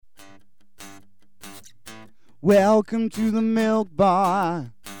Welcome to the milk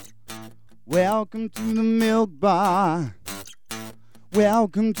bar. Welcome to the milk bar.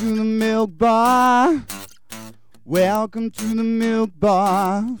 Welcome to the milk bar. Welcome to the milk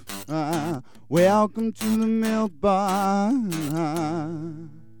bar. Welcome to the milk bar.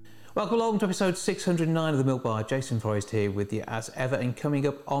 Welcome along to episode 609 of The Milk Bar. Jason Forrest here with you as ever, and coming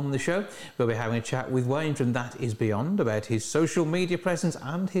up on the show we'll be having a chat with Wayne from That Is Beyond about his social media presence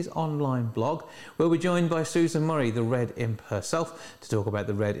and his online blog. We'll be joined by Susan Murray, the Red Imp herself, to talk about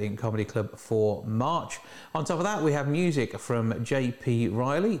the Red Imp Comedy Club for March. On top of that, we have music from JP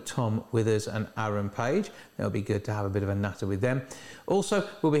Riley, Tom Withers and Arran Page. It'll be good to have a bit of a natter with them. Also,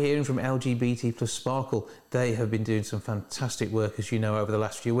 we'll be hearing from LGBT Sparkle. They have been doing some fantastic work, as you know, over the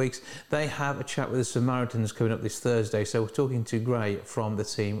last few weeks. They have a chat with the Samaritans coming up this Thursday, so we're talking to Gray from the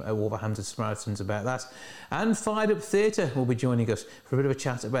team at Wolverhampton Samaritans about that. And Fired Up Theatre will be joining us for a bit of a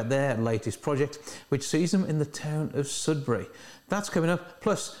chat about their latest project, which sees them in the town of Sudbury. That's coming up.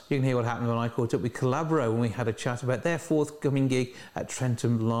 Plus, you can hear what happened when I caught up with Collabro when we had a chat about their forthcoming gig at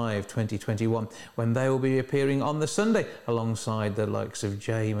Trentham Live 2021, when they will be appearing on the Sunday alongside the likes of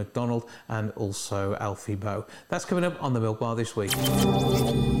Jay McDonald and also Alfie Bow. That's coming up on The Milk Bar this week.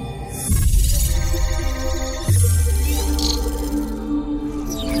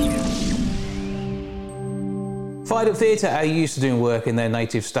 Fired Up Theatre are used to doing work in their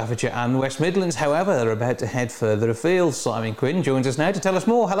native Staffordshire and West Midlands. However, they're about to head further afield. Simon Quinn joins us now to tell us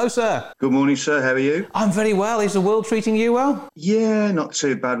more. Hello, sir. Good morning, sir. How are you? I'm very well. Is the world treating you well? Yeah, not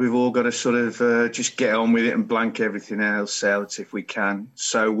too bad. We've all got to sort of just get on with it and blank everything else out if we can.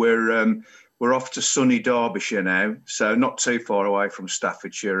 So we're off to sunny Derbyshire now, so not too far away from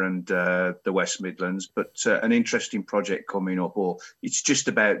Staffordshire and the West Midlands, but an interesting project coming up, or it's just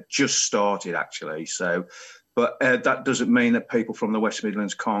started actually. So. But that doesn't mean that people from the West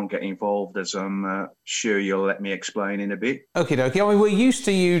Midlands can't get involved, as I'm sure you'll let me explain in a bit. Okie dokie. I mean, we're used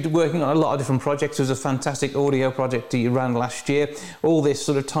to you working on a lot of different projects. There was a fantastic audio project that you ran last year. All this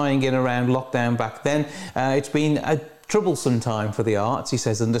sort of tying in around lockdown back then. It's been a troublesome time for the arts, he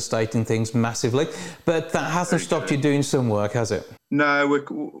says, understating things massively. But that hasn't stopped you doing some work, has it? No,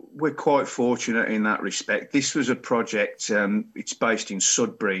 we're quite fortunate in that respect. This was a project, it's based in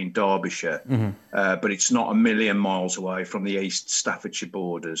Sudbury in Derbyshire, but it's not a million miles away from the East Staffordshire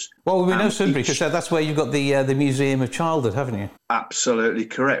borders. Well, we know Sudbury because that's where you've got the Museum of Childhood, haven't you? Absolutely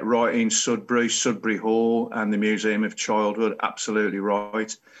correct. Right in Sudbury Hall and the Museum of Childhood, absolutely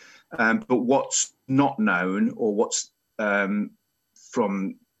right. But what's not known, or what's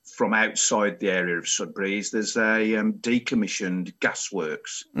from outside the area of Sudbury, is there's a decommissioned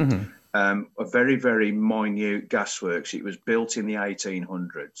gasworks, a very, very minute gasworks. It was built in the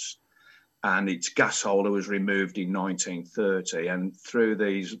 1800s and its gas holder was removed in 1930. And through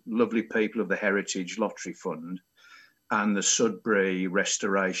these lovely people of the Heritage Lottery Fund and the Sudbury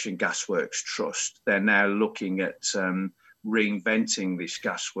Restoration Gasworks Trust, they're now looking at reinventing this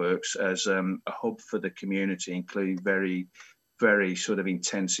gasworks as a hub for the community, including very, very sort of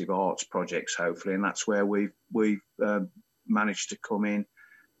intensive arts projects, hopefully, and that's where we've managed to come in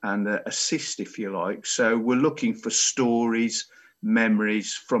and assist, if you like. So we're looking for stories,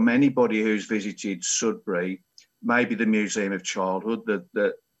 memories from anybody who's visited Sudbury, maybe the Museum of Childhood,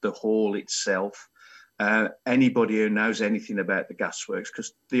 the hall itself, anybody who knows anything about the gasworks,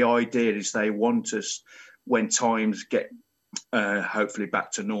 because the idea is they want us, when times get hopefully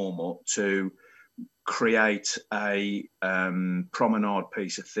back to normal, to create a promenade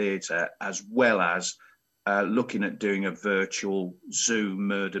piece of theatre, as well as looking at doing a virtual Zoom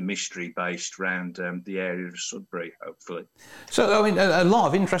murder mystery based around the area of Sudbury, hopefully. So, I mean, a lot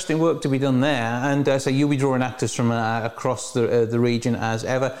of interesting work to be done there, and so you'll be drawing actors from across the region as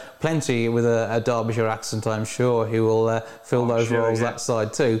ever. Plenty with a Derbyshire accent, I'm sure, who will fill those roles that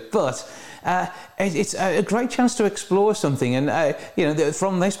side too. But it's a great chance to explore something, and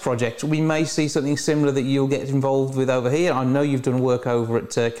from this project we may see something similar that you'll get involved with over here. I know you've done work over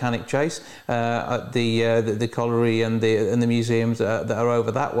at Cannock Chase, at the colliery and the museums that are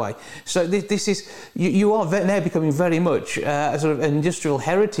over that way. So this is you are now becoming very much a sort of industrial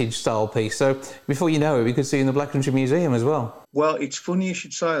heritage style piece. So before you know it, we could see you in the Black Country Museum as well. Well, it's funny you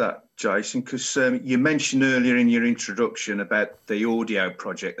should say that, Jason, because you mentioned earlier in your introduction about the audio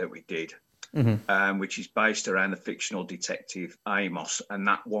project that we did. Which is based around the fictional detective Amos, and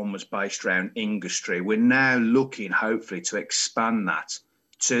that one was based around Inglestree. We're now looking, hopefully, to expand that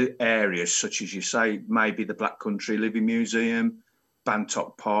to areas such as, you say, maybe the Black Country Living Museum,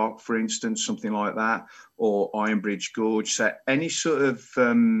 Bantock Park, for instance, something like that, or Ironbridge Gorge. So any sort of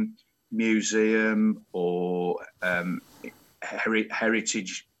museum or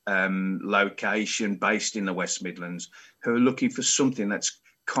heritage location based in the West Midlands who are looking for something that's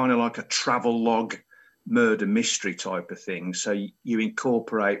kind of like a travel log murder mystery type of thing. So you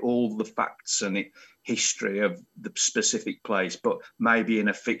incorporate all the facts and history of the specific place, but maybe in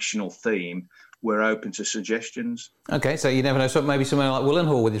a fictional theme. We're open to suggestions. Okay, so you never know. So maybe somewhere like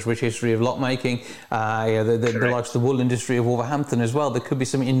Willenhall with its rich history of lock making, the likes of the wool industry of Wolverhampton as well. There could be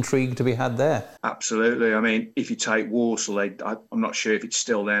some intrigue to be had there. Absolutely. I mean, if you take Walsall, I'm not sure if it's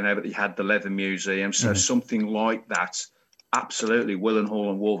still there now, but they had the Leather Museum. So something like that. Absolutely. Willenhall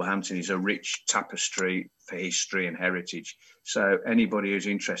and Wolverhampton is a rich tapestry for history and heritage. So anybody who's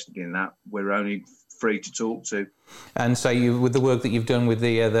interested in that, we're only free to talk to. And so with the work that you've done with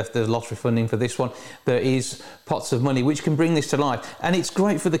the lottery funding for this one, there is pots of money which can bring this to life. And it's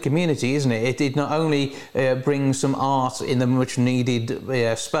great for the community, isn't it? It not only brings some art in the much needed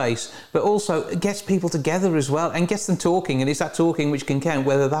space, but also gets people together as well and gets them talking. And it's that talking which can count,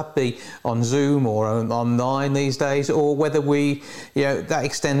 whether that be on Zoom or online these days, or whether that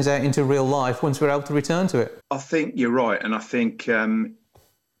extends out into real life once we're able to return to it. I think you're right. And I think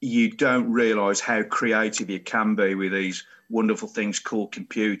you don't realise how creative you can be with these wonderful things called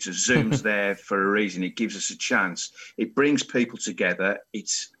computers. Zoom's there for a reason. It gives us a chance. It brings people together.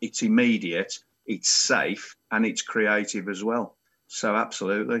 It's immediate, it's safe, and it's creative as well. So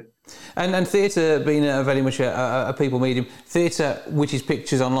absolutely. And theatre being very much a people medium, theatre, which is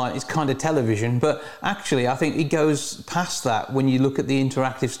pictures online, is kind of television, but actually I think it goes past that when you look at the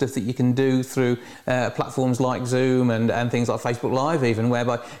interactive stuff that you can do through platforms like Zoom and things like Facebook Live even,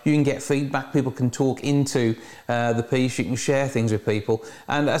 whereby you can get feedback, people can talk into the piece, you can share things with people.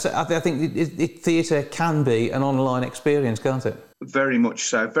 And I think theatre can be an online experience, can't it? Very much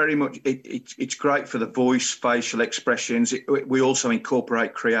so. Very much. It's great for the voice, facial expressions. We also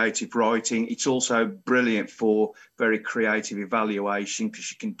incorporate creative writing. It's also brilliant for very creative evaluation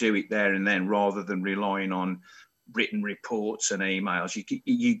because you can do it there and then rather than relying on written reports and emails.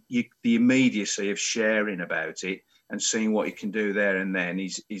 The immediacy of sharing about it and seeing what you can do there and then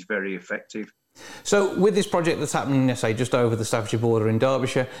is very effective. So with this project that's happening, say, just over the Staffordshire border in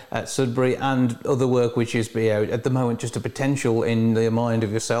Derbyshire, at Sudbury, and other work which is at the moment just a potential in the mind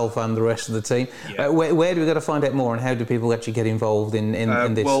of yourself and the rest of the team, where do we go to find out more, and how do people actually get involved in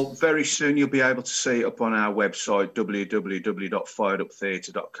this? Well, very soon you'll be able to see it up on our website,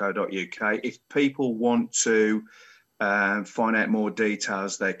 www.fireduptheatre.co.uk. If people want to find out more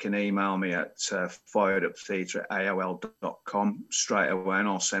details, they can email me at fireduptheatre@aol.com straight away, and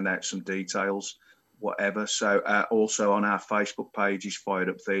I'll send out some details, whatever. So also on our Facebook pages, Fired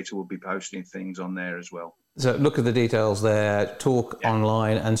Up Theatre, we'll be posting things on there as well. So look at the details there, talk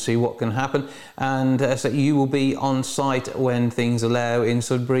online and see what can happen. And so you will be on site when things allow in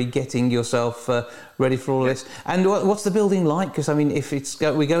Sudbury, getting yourself ready for all this. And what's the building like? Because, I mean, if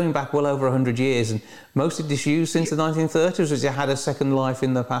we're going back well over 100 years and mostly disused since the 1930s, or has it had a second life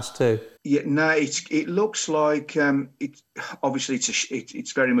in the past too? Yeah, no, it looks like obviously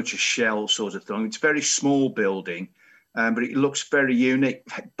it's very much a shell sort of thing. It's a very small building. But it looks very unique.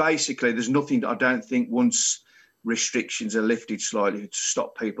 Basically, there's nothing, I don't think, once restrictions are lifted slightly, to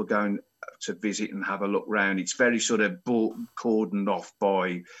stop people going to visit and have a look round. It's very sort of cordoned off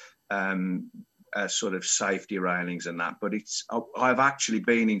by sort of safety railings and that. But I've actually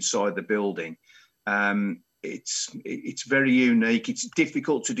been inside the building. It's very unique. It's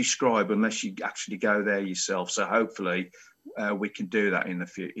difficult to describe unless you actually go there yourself. So hopefully we can do that in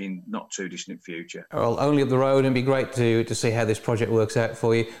not too distant future. Well, only up the road, and it'd be great to see how this project works out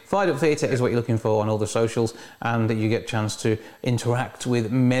for you. Fired Up Theatre is what you're looking for on all the socials, and you get a chance to interact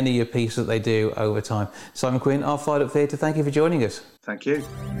with many a piece that they do over time. Simon Quinn of Fired Up Theatre, thank you for joining us. Thank you.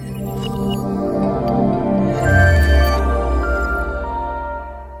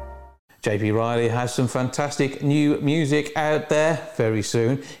 JP Riley has some fantastic new music out there very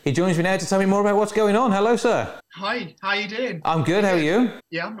soon. He joins me now to tell me more about what's going on. Hello, sir. Hi, how you doing? I'm good, how are you?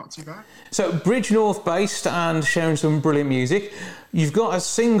 Yeah, I'm not too bad. So, Bridge North based and sharing some brilliant music. You've got a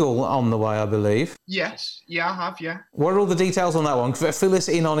single on the way, I believe. Yes, I have, yeah. What are all the details on that one? Fill us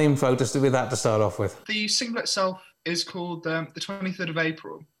in on info just with that to start off with. The single itself is called the 23rd of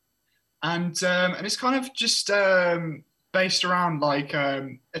April. And it's kind of just based around like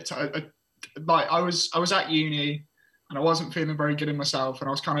I was at uni and I wasn't feeling very good in myself, and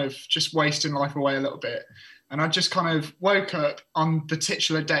I was kind of just wasting life away a little bit, and I just kind of woke up on the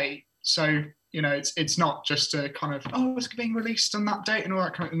titular date. So it's not just a kind of it's being released on that date and all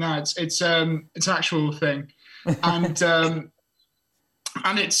that kind of. No, it's an actual thing, and it's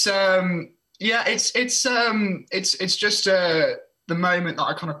just the moment that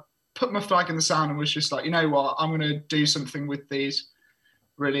I kind of put my flag in the sand and was just like, you know what, I'm going to do something with these.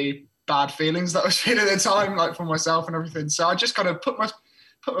 really bad feelings that I was feeling at the time, like for myself and everything. So I just kind of put my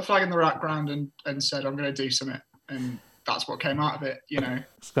flag in the background and said, I'm going to do something. And that's what came out of it, you know.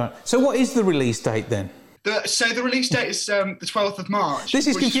 So what is the release date then? So the release date is the 12th of March. This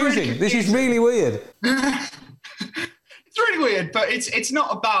is confusing. This is really weird. It's really weird, but it's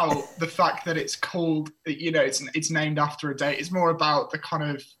not about the fact that it's called, you know, it's named after a date. It's more about the kind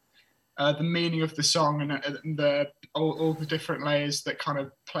of the meaning of the song and all the different layers that kind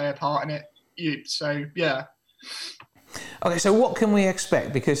of play a part in it. So yeah. Okay, so what can we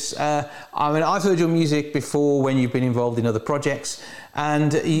expect? Because I mean, I've heard your music before when you've been involved in other projects,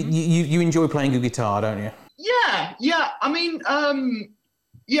 and you enjoy playing good guitar, don't you? Yeah. I mean,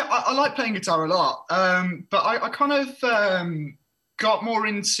 I like playing guitar a lot, but I kind of got more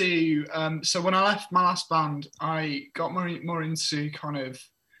into. So when I left my last band, I got more into kind of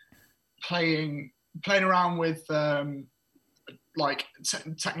playing around with like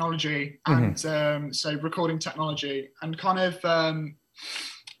technology and so recording technology and kind of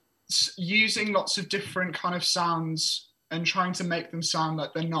using lots of different kind of sounds and trying to make them sound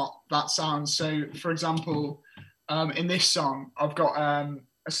like they're not that sound. So for example, in this song I've got a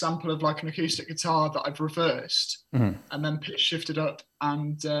sample of like an acoustic guitar that I've reversed and then pitch shifted up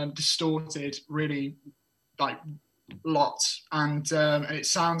and distorted really like lots, and it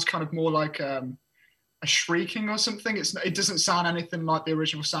sounds kind of more like a shrieking or something. It doesn't sound anything like the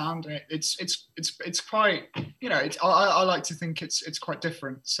original sound. It's quite, you know, I like to think it's quite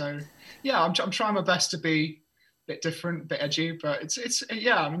different. So yeah, I'm trying my best to be a bit different, a bit edgy, but it's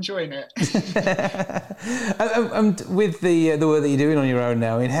yeah, I'm enjoying it. And with the work that you're doing on your own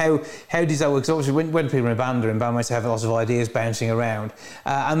now, I mean, how does that work? Because obviously when people are in a band, bandmates have lots of ideas bouncing around,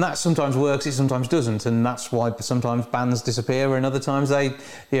 and that sometimes works, it sometimes doesn't, and that's why sometimes bands disappear and other times they,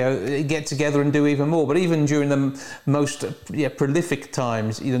 you know, get together and do even more. But even during the most prolific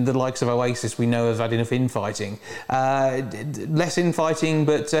times, you know, the likes of Oasis, we know have had enough infighting, less infighting,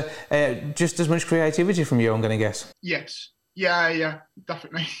 but just as much creativity from you, I'm going to guess. Yes. Yeah,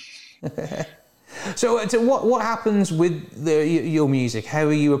 definitely. So what happens with your music? How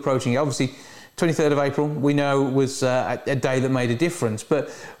are you approaching it? Obviously, 23rd of April, we know, was a day that made a difference.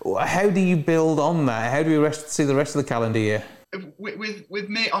 But how do you build on that? How do we see the rest of the calendar year? With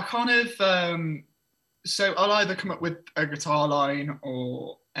me, I kind of so I'll either come up with a guitar line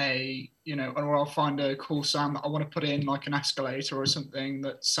or or I'll find a cool sound that I want to put in, like an escalator or something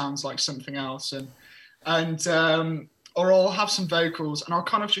that sounds like something else, and or I'll have some vocals and I'll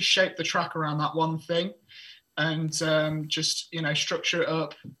kind of just shape the track around that one thing and just, you know, structure it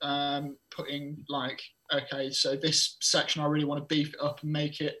up, putting like, okay, so this section I really want to beef it up and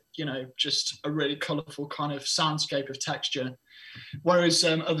make it, you know, just a really colourful kind of soundscape of texture. Whereas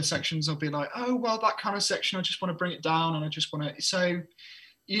other sections I'll be like, oh, well, that kind of section, I just want to bring it down and I just want to, so,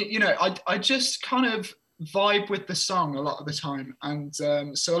 you know, I just kind of vibe with the song a lot of the time. And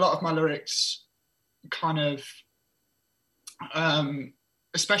so a lot of my lyrics kind of,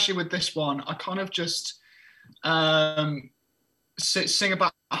 especially with this one, I kind of just sing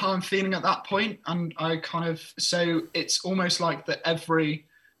about how I'm feeling at that point, and I kind of, so it's almost like that every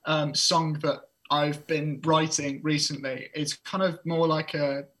song that I've been writing recently is kind of more like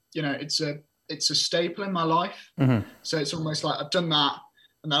a, you know, it's a staple in my life. So it's almost like I've done that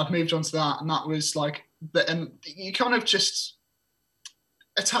and then I've moved on to that, and that was like, and you kind of just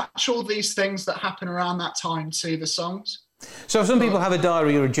attach all these things that happen around that time to the songs. So some people have a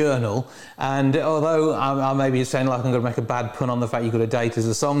diary or a journal, and although I may be saying like I'm going to make a bad pun on the fact you've got a date as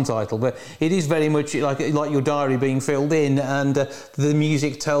a song title, but it is very much like your diary being filled in, and the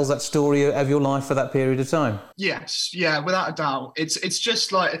music tells that story of your life for that period of time. Yes, yeah, without a doubt. It's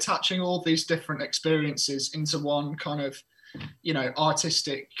just like attaching all these different experiences into one kind of, you know,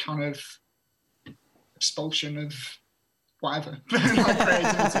 artistic kind of expulsion of whatever, like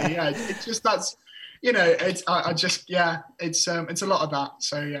creativity. Yeah, it's just that's. You know, it's a lot of that.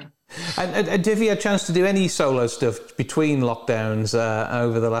 So yeah. And have you had a chance to do any solo stuff between lockdowns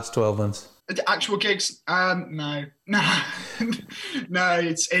over the last 12 months? Actual gigs? No.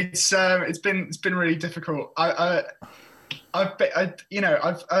 It's been really difficult. I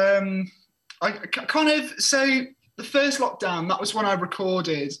kind of, so the first lockdown, that was when I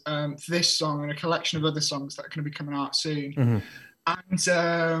recorded this song and a collection of other songs that are going to be coming out soon,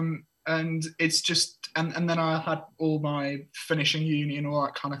 and it's just, and then I had all my finishing uni and all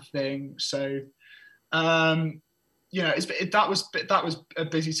that kind of thing. So, you know, that was a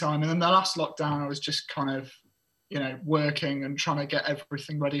busy time. And then the last lockdown, I was just kind of, you know, working and trying to get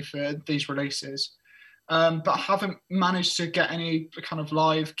everything ready for these releases. But I haven't managed to get any kind of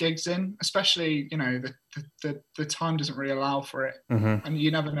live gigs in, especially, you know, the time doesn't really allow for it, and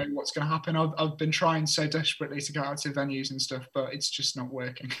you never know what's going to happen. I've been trying so desperately to get out to venues and stuff, but it's just not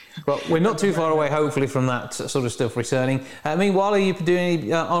working. Well, we're not too far away, hopefully, from that sort of stuff returning. Meanwhile, are you doing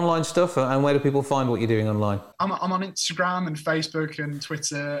any online stuff, and where do people find what you're doing online? I'm on Instagram and Facebook and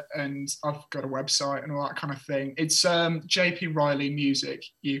Twitter, and I've got a website and all that kind of thing. It's JP Riley Music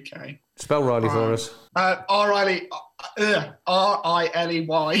UK. Spell Riley for us. R-I-L-E-Y.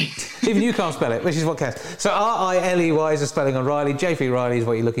 Even you can't spell it, which is what counts. So R-I-L-E-Y is the spelling on Riley. JP Riley is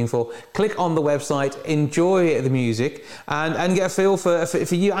what you're looking for. Click on the website, enjoy the music, and get a feel for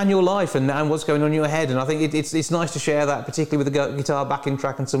you and your life and what's going on in your head. And I think it's nice to share that, particularly with the guitar backing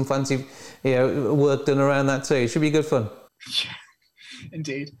track and some fancy work done around that too. It should be good fun. Yeah,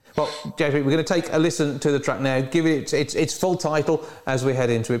 indeed. Well, JP, we're going to take a listen to the track now. Give it its full title as we head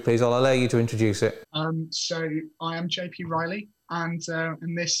into it, please. I'll allow you to introduce it. So I am JP Riley, and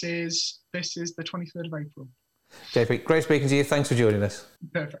this is the 23rd of April. JP, great speaking to you. Thanks for joining us.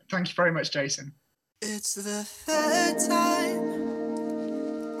 Perfect. Thank you very much, Jason. It's the third time,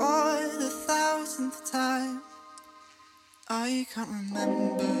 or the 1,000th time. I can't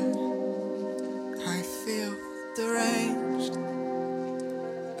remember. I feel deranged.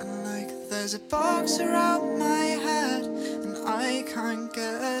 There's a box around my head and I can't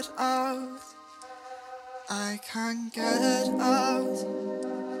get out. I can't get out.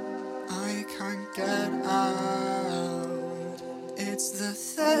 I can't get out. It's the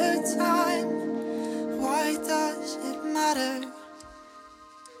third time. Why does it matter?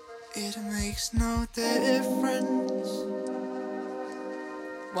 It makes no difference.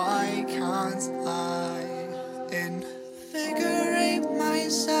 Why can't I invigorate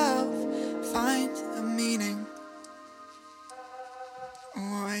myself? Find a meaning.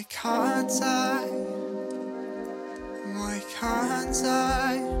 Why can't I? Why can't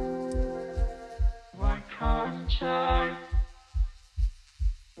I? Why can't I?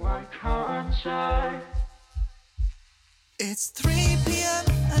 Why can't I? It's 3 p.m.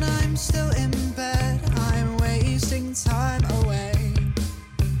 and I'm still in bed. I'm wasting time away.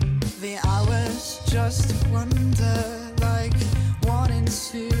 The hours just wander like one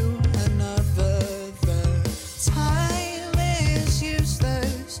into another. The time is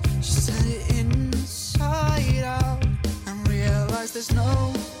useless. Just turn it inside out and realize there's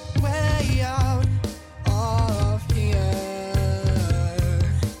no way out of here.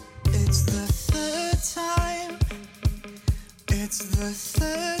 It's the third time. It's the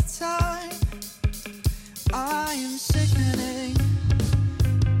third time. I am sickening.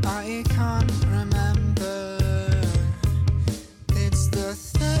 I can't remember. It's the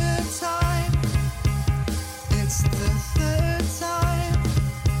third time. It's the third time.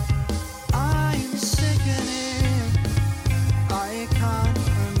 I'm sickening. I can't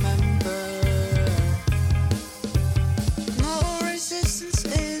remember. No resistance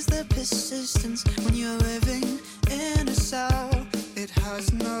is the persistence when you're living in a cell. It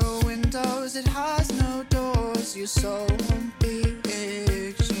has no windows, it has no doors. Your soul won't be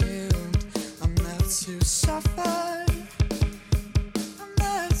exhumed. I'm there to suffer. I'm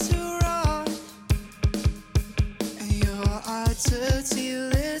there to rot. And you're a dirty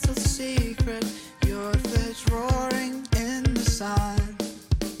little secret. You're the drawing in the sand.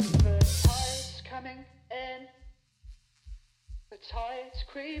 The tide's coming in. The tide's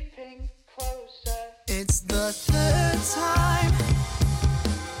creeping closer. It's the third time.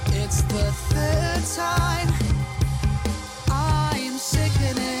 It's the third time. I'm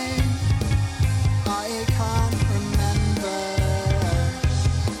sickening. I can't remember.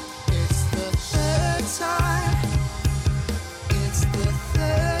 It's the third time. It's the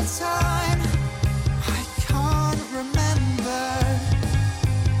third time. I can't remember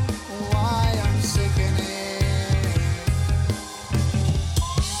why I'm sickening.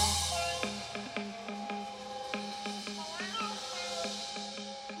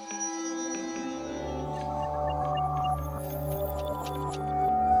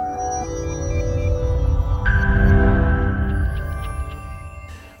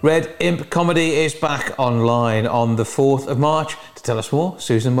 Red Imp Comedy is back online on the 4th of March. To tell us more,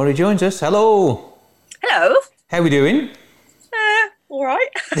 Susan Murray joins us. Hello. Hello. How are we doing? All right.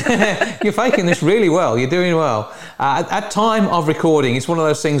 You're faking this really well. You're doing well. At time of recording, it's one of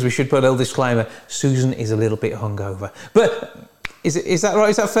those things we should put a little disclaimer. Susan is a little bit hungover. But is that right?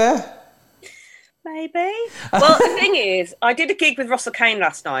 Is that fair? Maybe. Well, the thing is, I did a gig with Russell Kane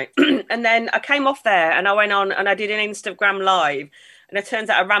last night, and then I came off there and I went on and I did an Instagram live. And it turns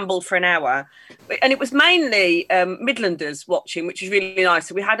out I rambled for an hour. And it was mainly Midlanders watching, which is really nice.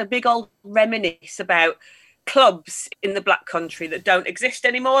 So we had a big old reminisce about clubs in the Black Country that don't exist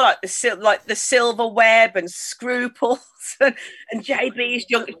anymore, like the Silver Web and Scruples and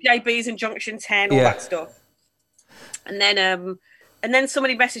JB's and Junction 10, all that stuff. And then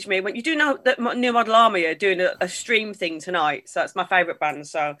somebody messaged me and went, "You do know that New Model Army are doing a stream thing tonight?" So that's my favourite band.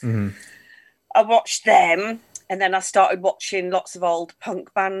 So I watched them, and then I started watching lots of old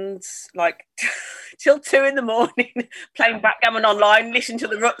punk bands, like till 2 a.m, playing backgammon online, listening to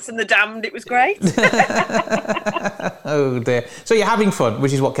the Ruts and the Damned. It was great. Oh dear. So you're having fun,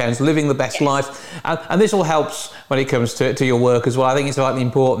 which is what counts, living the best life. And this all helps when it comes to your work as well. I think it's vitally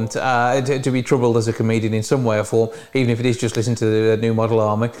important to be troubled as a comedian in some way or form, even if it is just listening to the New Model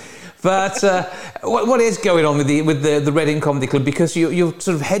Army. But what is going on with the Red Imp Comedy Club? Because you're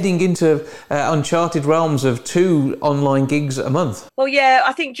sort of heading into uncharted realms of 2 online gigs a month. Well, yeah,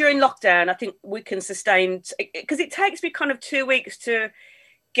 I think during lockdown, I think we can sustain, because it takes me kind of 2 weeks to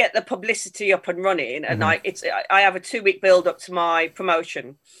get the publicity up and running, and I have a 2-week build up to my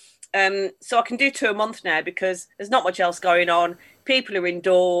promotion, so I can do 2 a month now because there's not much else going on. People are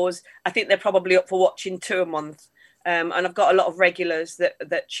indoors. I think they're probably up for watching 2 a month, and I've got a lot of regulars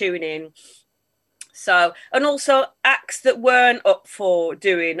that tune in. So, and also acts that weren't up for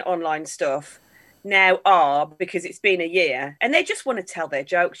doing online stuff now are, because it's been a year and they just want to tell their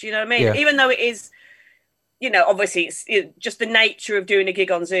jokes, you know what I mean? Yeah. Even though it is, obviously it's just the nature of doing a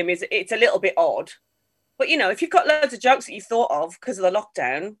gig on Zoom it's a little bit odd. But, if you've got loads of jokes that you thought of because of the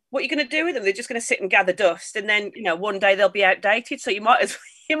lockdown, what are you going to do with them? They're just going to sit and gather dust, and then, one day they'll be outdated. So you might as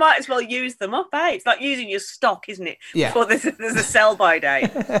well use them up, eh? It's like using your stock, isn't it? Yeah. Before there's a sell-by day.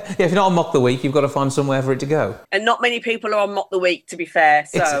 Yeah, if you're not on Mock the Week, you've got to find somewhere for it to go. And not many people are on Mock the Week, to be fair.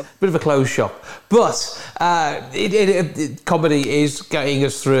 So it's a bit of a closed shop. But comedy is getting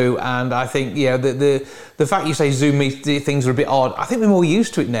us through, and I think, the fact you say Zoom things are a bit odd, I think we're more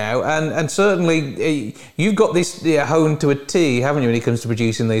used to it now, and certainly you've got this honed to a T, haven't you, when it comes to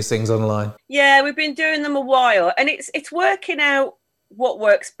producing these things online? Yeah, we've been doing them a while, and it's working out what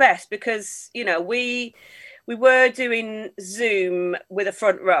works best, because we were doing Zoom with a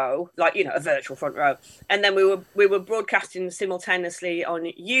front row, like a virtual front row, and then we were broadcasting simultaneously on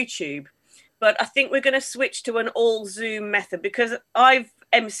YouTube. But I think we're going to switch to an all Zoom method, because I've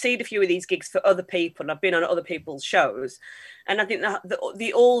emceed a few of these gigs for other people, and I've been on other people's shows, and I think that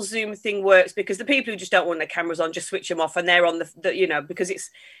the all Zoom thing works, because the people who just don't want their cameras on just switch them off, and they're on the because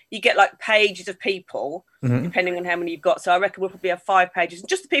you get like pages of people depending on how many you've got. So I reckon we'll probably have 5 pages, and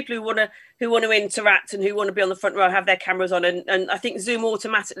just the people who want to interact and who want to be on the front row have their cameras on, and I think Zoom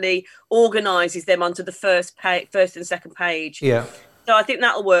automatically organises them onto the first and second page. Yeah. So I think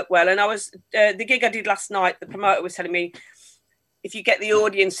that'll work well. And I was the gig I did last night, the promoter was telling me, if you get the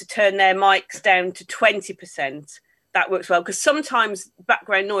audience to turn their mics down to 20%, that works well, because sometimes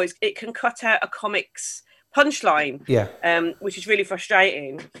background noise, it can cut out a comic's punchline, which is really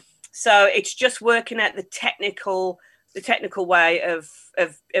frustrating. So it's just working out the technical way of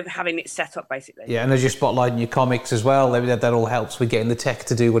having it set up, basically. Yeah, and as you're spotlighting your comics as well, that all helps with getting the tech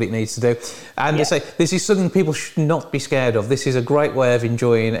to do what it needs to do. And I say, this is something people should not be scared of. This is a great way of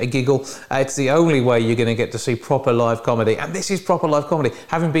enjoying a giggle. It's the only way you're going to get to see proper live comedy, and this is proper live comedy.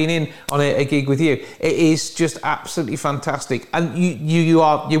 Having been in on a gig with you, it is just absolutely fantastic. And you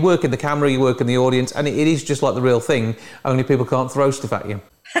work in the camera, you work in the audience, and it is just like the real thing, only people can't throw stuff at you.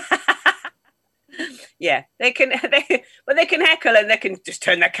 Yeah, they can heckle, and they can just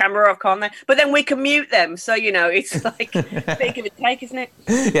turn their camera off, can't they? But then we can mute them, so it's like a big give and take, isn't it?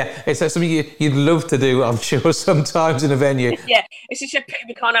 Yeah, it's something you'd love to do, I'm sure, sometimes in a venue. Yeah, it's just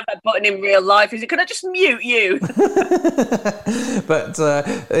we can't have that button in real life, is it? Can I just mute you? But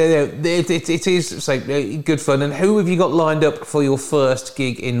it is good fun. And who have you got lined up for your first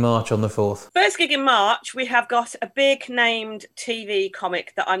gig in March on the 4th? First gig in March, we have got a big named TV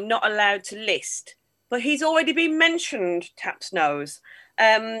comic that I'm not allowed to list, but he's already been mentioned, Taps knows.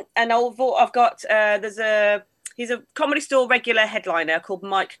 And I've got, he's a Comedy Store regular headliner called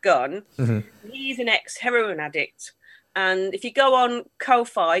Mike Gunn. Mm-hmm. He's an ex-heroin addict. And if you go on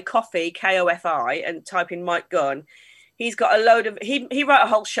Ko-Fi, Kofi, and type in Mike Gunn, he's got a load of, he wrote a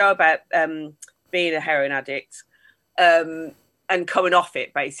whole show about being a heroin addict and coming off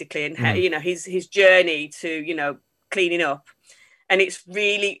it, basically. And, his journey to, cleaning up. And he's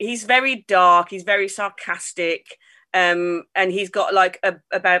very dark, he's very sarcastic, and he's got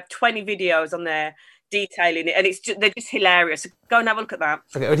about 20 videos on there detailing it, and they're just hilarious. So go and have a look at that.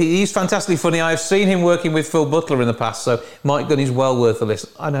 Okay, he's fantastically funny. I've seen him working with Phil Butler in the past, so Mike Gunn is well worth a listen.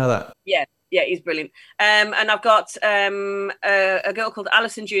 I know that. Yeah, he's brilliant. And I've got a girl called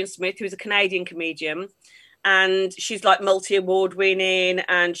Alison June Smith, who's a Canadian comedian, and she's like multi-award winning,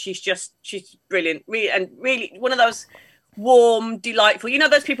 and she's brilliant, really one of those warm, delightful, you know,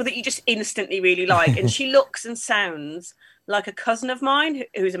 those people that you just instantly really like. And she looks and sounds like a cousin of mine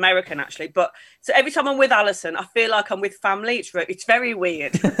who's American, actually. But so every time I'm with Alison, I feel like I'm with family. It's very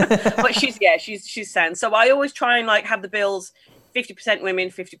weird. But she's sound. So I always try and like have the bills 50% women,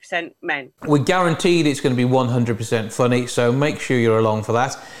 50% men. We're guaranteed it's going to be 100% funny, so make sure you're along for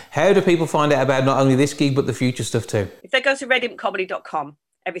that. How do people find out about not only this gig but the future stuff too? If they go to redimpcomedy.com,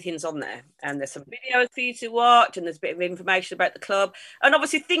 everything's on there, and there's some videos for you to watch, and there's a bit of information about the club. And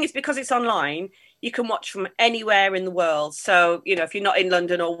obviously the thing is, because it's online, you can watch from anywhere in the world. So, you know, if you're not in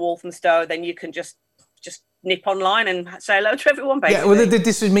London or Walthamstow, then you can just nip online and say hello to everyone, basically. Yeah, well,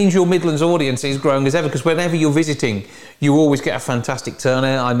 this means your Midlands audience is growing as ever, because whenever you're visiting, you always get a fantastic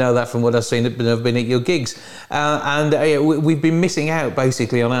turnout. I know that from what I've seen. I've been at your gigs. We've been missing out,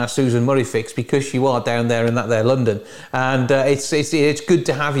 basically, on our Susan Murray fix, because you are down there in that there London. And it's good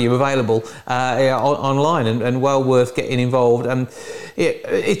to have you available online, and well worth getting involved. And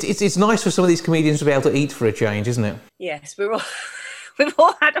it's nice for some of these comedians to be able to eat for a change, isn't it? Yes, we've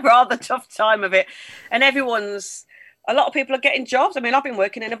all had a rather tough time of it, and a lot of people are getting jobs. I mean, I've been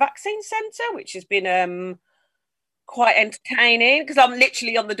working in a vaccine centre, which has been quite entertaining, because I'm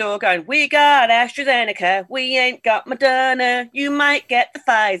literally on the door going, we got AstraZeneca, we ain't got Moderna, you might get the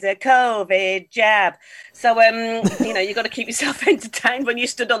Pfizer COVID jab. So, you know, you've got to keep yourself entertained when you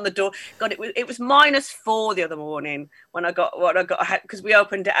stood on the door. God, it was -4 the other morning when I got because we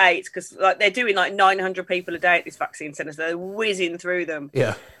opened at 8, because like they're doing like 900 people a day at this vaccine centre, so they're whizzing through them.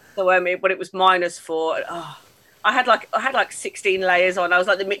 Yeah. So, but it was -4. Oh, I had like 16 layers on. I was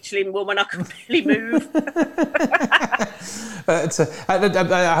like the Michelin woman. I could barely move.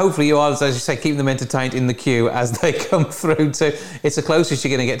 Hopefully you are, as you say, keeping them entertained in the queue as they come through. It's the closest you're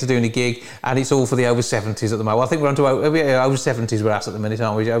going to get to doing a gig, and it's all for the over 70s at the moment. Well, I think we're on to over 70s we're at the minute,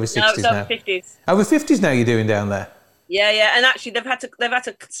 aren't we? Over 60s no, it's now. Over 50s. Over 50s now you're doing down there. Yeah, and actually they've had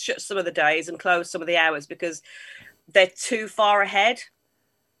to shut some of the days and close some of the hours because they're too far ahead.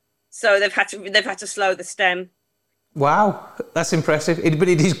 So they've had to slow the stem. Going that's impressive. But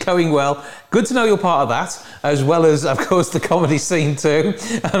it is going well. Good to know you're part of that, as well as, of course, the comedy scene too.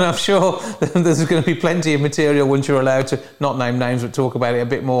 And I'm sure there's going to be plenty of material once you're allowed to not name names, but talk about it a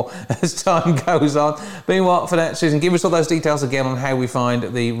bit more as time goes on. Meanwhile, for that, Susan, give us all those details again on how we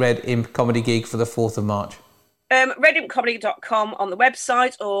find the Red Imp Comedy gig for the 4th of March. RedImpComedy.com on the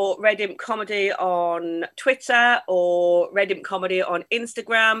website, or Red Imp Comedy on Twitter, or Red Imp Comedy on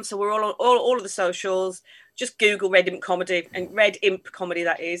Instagram. So we're all of the socials. Just Google Red Imp Comedy, and Red Imp Comedy,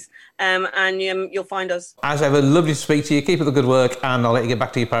 that is, and you'll find us. As ever, lovely to speak to you. Keep up the good work, and I'll let you get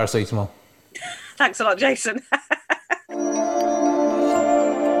back to your paracetamol. Thanks a lot, Jason.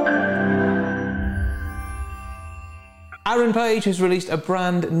 Arran Page has released a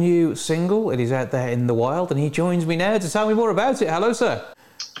brand new single. It is out there in the wild, and he joins me now to tell me more about it. Hello, sir.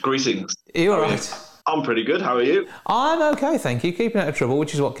 Greetings. Are you all right? I'm pretty good. How are you? I'm okay, thank you. Keeping out of trouble,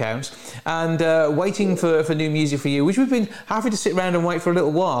 which is what counts. And waiting for new music for you, which we've been having to sit around and wait for a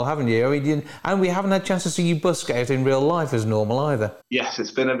little while, haven't you? I mean, and we haven't had a chance to see you busk out in real life as normal either. Yes,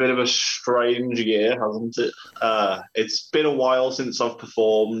 it's been a bit of a strange year, hasn't it? It's been a while since I've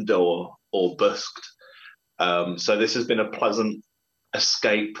performed or busked. So this has been a pleasant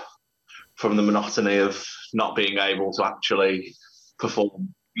escape from the monotony of not being able to actually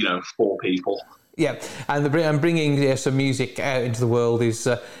perform, for people. Yeah, and bringing some music out into the world is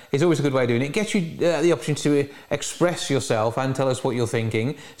always a good way of doing it. It gets you the opportunity to express yourself and tell us what you're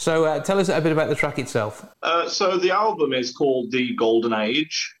thinking. So tell us a bit about the track itself. So the album is called The Golden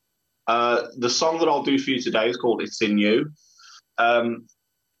Age. The song that I'll do for you today is called It's In You. And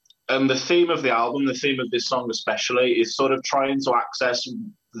the theme of the album, the theme of this song especially, is sort of trying to access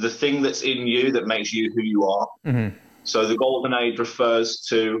the thing that's in you that makes you who you are. Mm-hmm. So the Golden Age refers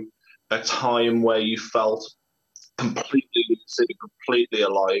to a time where you felt completely lucid, completely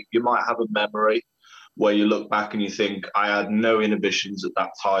alive. You might have a memory where you look back and you think, I had no inhibitions at that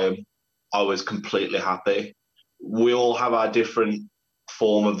time. I was completely happy. We all have our different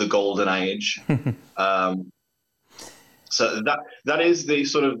form of the Golden Age. So that is the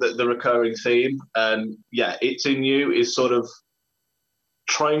sort of the recurring theme. And yeah, It's In You is sort of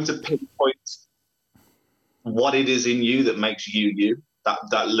trying to pinpoint what it is in you that makes you you.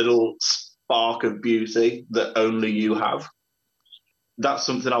 That little spark of beauty that only you have. That's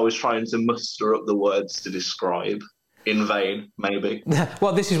something I was trying to muster up the words to describe. in vain, maybe.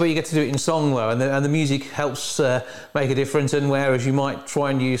 Well, this is where you get to do it in song, though, and the music helps make a difference. And whereas you might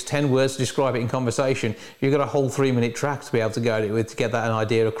try and use 10 words to describe it in conversation, you've got a whole 3-minute track to be able to go with to get that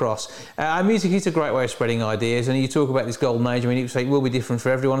idea across. And music is a great way of spreading ideas. And you talk about this golden age. I mean, you say it will be different for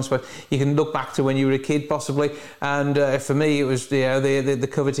everyone. I suppose you can look back to when you were a kid, possibly. And for me, it was the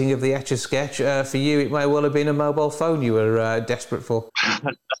coveting of the Etch a Sketch. For you, it may well have been a mobile phone you were desperate for.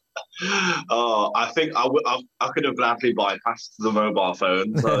 Oh, I think I could have gladly bypassed the mobile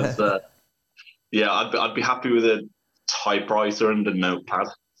phone. So I'd be happy with a typewriter and a notepad,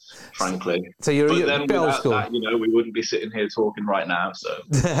 frankly. So you're then a bit old school. That, we wouldn't be sitting here talking right now. So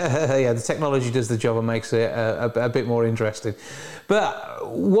yeah, the technology does the job and makes it a bit more interesting. But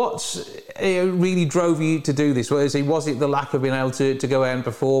what really drove you to do this? Was it the lack of being able to go out and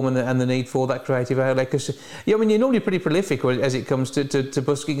perform and the need for that creative outlet? Because you're normally pretty prolific as it comes to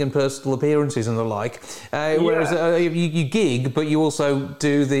busking and personal appearances and the like. Whereas you gig, but you also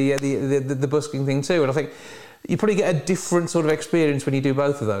do the busking thing too. And I think you probably get a different sort of experience when you do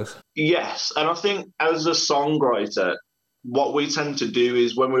both of those. Yes, and I think as a songwriter, what we tend to do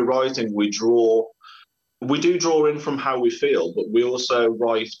is when we're writing, we do draw in from how we feel, but we also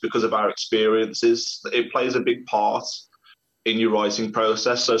write because of our experiences. It plays a big part in your writing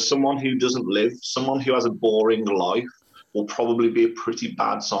process. So someone who doesn't live, someone who has a boring life will probably be a pretty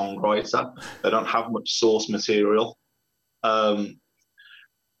bad songwriter. They don't have much source material. And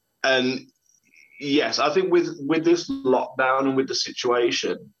yes, I think with this lockdown and with the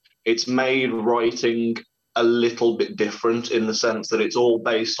situation, it's made writing a little bit different in the sense that it's all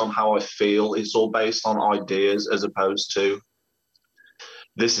based on how I feel. It's all based on ideas as opposed to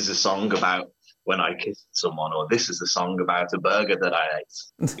this is a song about when I kissed someone or this is a song about a burger that I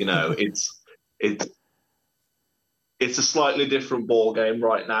ate. It's a slightly different ball game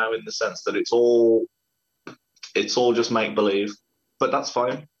right now in the sense that it's all just make believe, but that's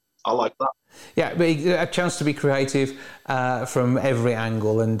fine. I like that. Yeah, but a chance to be creative from every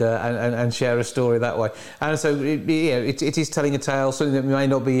angle and share a story that way. And so, it is telling a tale, something that may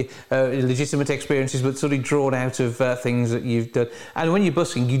not be legitimate experiences, but sort of drawn out of things that you've done. And when you're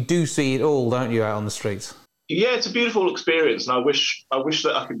busking, you do see it all, don't you, out on the streets? Yeah, it's a beautiful experience, and I wish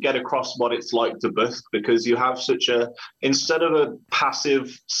that I could get across what it's like to busk, because you have instead of a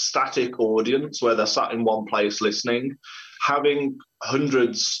passive, static audience where they're sat in one place listening, having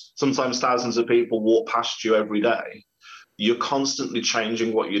hundreds, sometimes thousands of people walk past you every day, you're constantly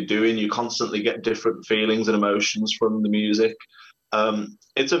changing what you're doing. You constantly get different feelings and emotions from the music.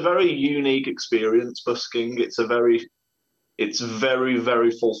 It's a very unique experience, busking. It's very,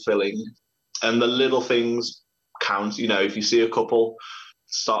 very fulfilling. And the little things count. If you see a couple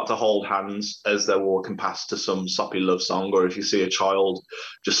start to hold hands as they're walking past to some soppy love song, or if you see a child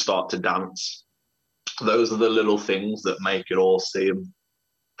just start to dance, those are the little things that make it all seem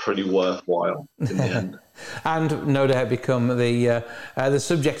pretty worthwhile in the end. And no doubt become the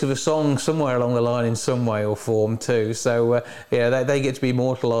subject of a song somewhere along the line in some way or form too. So they get to be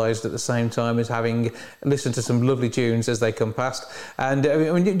immortalised at the same time as having listened to some lovely tunes as they come past. And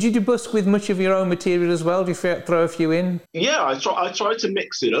did you busk with much of your own material as well? Do you throw a few in? Yeah, I try to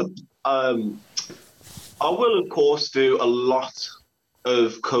mix it up. I will of course do a lot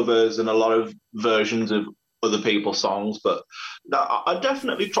of covers and a lot of versions of other people's songs, but I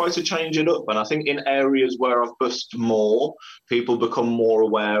definitely try to change it up. And I think in areas where I've busked more, people become more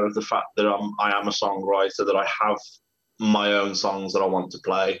aware of the fact that I am a songwriter, that I have my own songs that I want to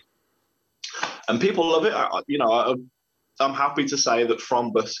play, and people love it. I'm happy to say that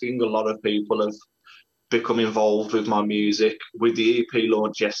from busking, a lot of people have become involved with my music. With the EP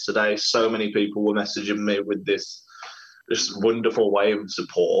launch yesterday, so many people were messaging me with this wonderful wave of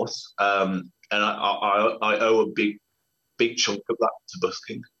support. And I owe a big chunk of that to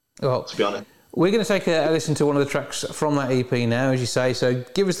busking, to be honest. We're going to take a listen to one of the tracks from that EP now, as you say. So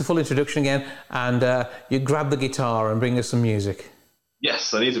give us the full introduction again, and you grab the guitar and bring us some music.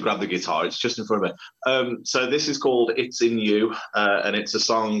 Yes, I need to grab the guitar. It's just in front of me. So this is called It's In You, and it's a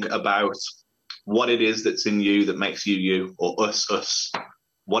song about what it is that's in you that makes you you, or us,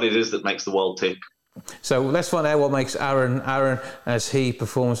 what it is that makes the world tick. So let's find out what makes Arran as he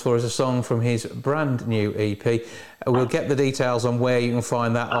performs for us a song from his brand new EP. We'll get the details on where you can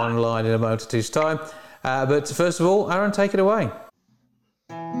find that online in a moment or two's time. But first of all, Arran, take it away.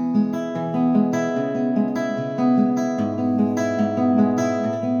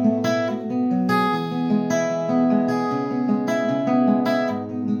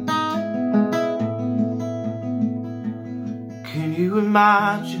 Can you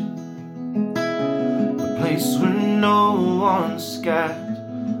imagine a place where no one's scared,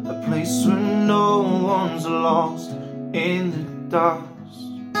 a place where no one's lost, in the dust.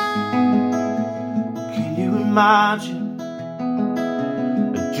 Can you imagine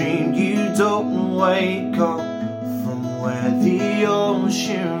a dream you don't wake up from, where the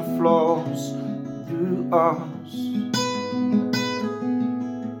ocean flows through us?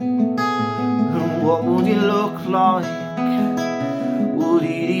 And what would it look like? Would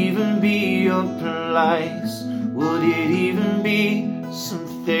it even be a place? Would it even be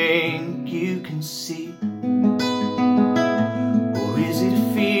something you can see? Or is it a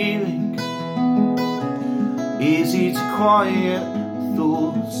feeling? Is it quiet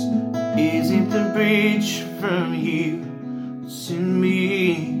thoughts? Is it the bridge from you to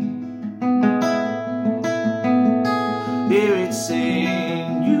me? Here it's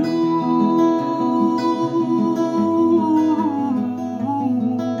in you.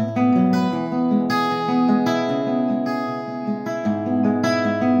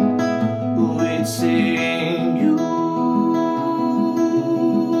 It's in you.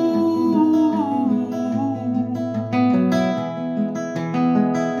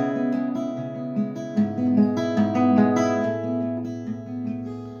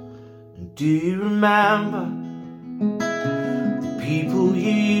 Do you remember the people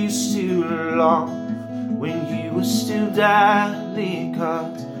you used to love when you were still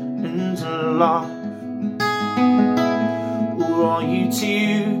delicate and alive? Or are you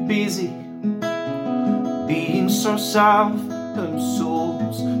too busy being so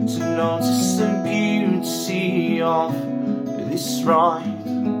self-absorbed to notice the beauty of this ride?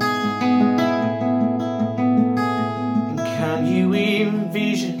 And can you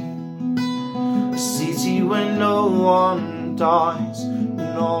envision a city where no one dies, an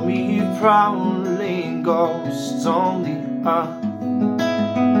army of prowling ghosts on the earth?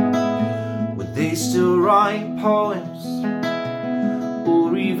 Would they still write poems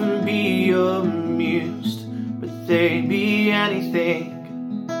or even be amused? Would they be anything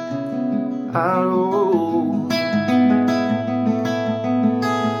at all?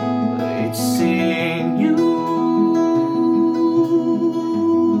 It's in you.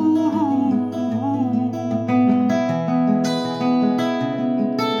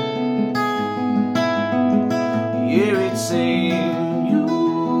 Yeah, it's in you.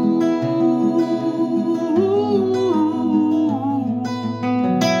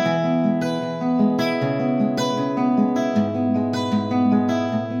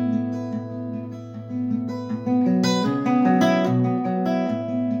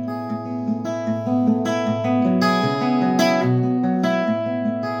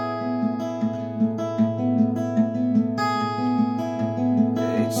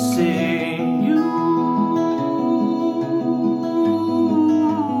 It's in you.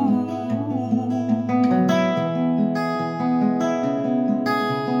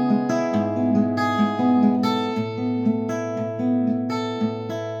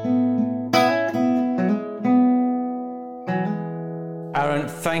 Arran,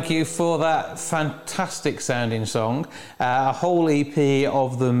 thank you for that fantastic sounding song. A whole EP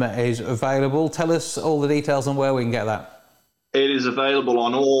of them is available. Tell us all the details on where we can get that. It is available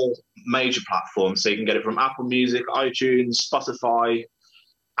on all major platforms, so you can get it from Apple Music, iTunes, Spotify,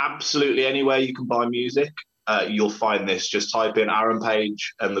 absolutely anywhere you can buy music. You'll find this. Just type in Arran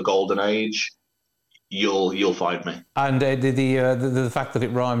Page and the Golden Age. You'll find me. And the fact that it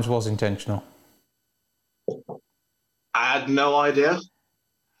rhymes was intentional. I had no idea.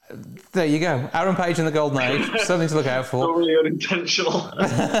 There you go. Arran Page and the Golden Age. Something to look out for. Totally unintentional.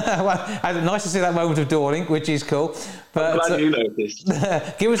 Well, nice to see that moment of dawning, which is cool. But, I'm glad you noticed.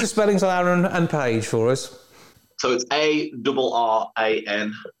 Give us the spellings on Arran and Page for us. So it's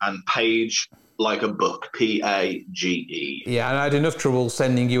A-R-R-A-N and Page like a book, P-A-G-E. Yeah, and I had enough trouble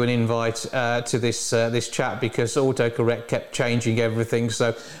sending you an invite to this chat because autocorrect kept changing everything.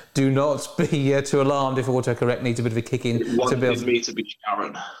 So do not be too alarmed if autocorrect needs a bit of a kick in. It wanted me to be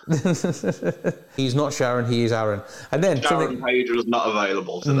Sharon. He's not Sharon, he is Arran. And then Sharon Page was not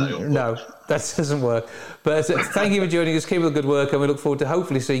available today. No, that doesn't work. But thank you for joining us. Keep up the good work, and we look forward to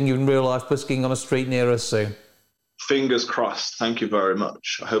hopefully seeing you in real life busking on a street near us soon. Fingers crossed. Thank you very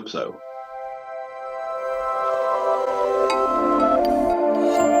much. I hope so.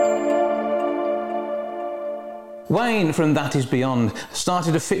 Wayne from That Is Beyond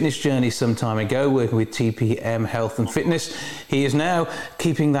started a fitness journey some time ago, working with TPM Health and Fitness. He is now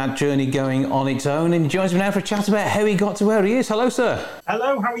keeping that journey going on its own, and he joins me now for a chat about how he got to where he is. Hello, sir.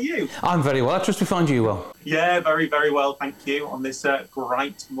 Hello, how are you? I'm very well. I trust we find you well. Yeah, very, very well, thank you, on this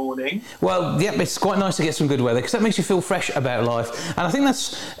bright morning. Well, yeah, it's quite nice to get some good weather because that makes you feel fresh about life. And I think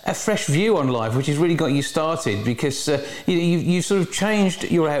that's a fresh view on life, which has really got you started because you sort of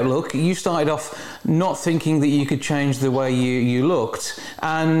changed your outlook. You started off not thinking that you could change the way you looked,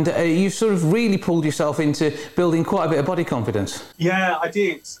 and you sort of really pulled yourself into building quite a bit of body confidence. Yeah, I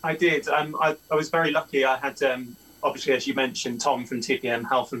did. I was very lucky. I had... obviously, as you mentioned, Tom from TPM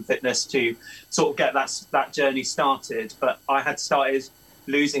Health and Fitness to sort of get that journey started. But I had started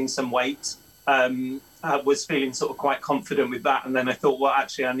losing some weight. I was feeling sort of quite confident with that. And then I thought, well,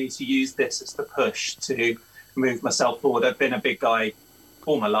 actually, I need to use this as the push to move myself forward. I've been a big guy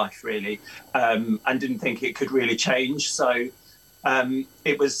all my life, really, and didn't think it could really change. So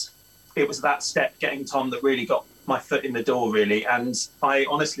it was that step, getting Tom, that really got my foot in the door, really. And I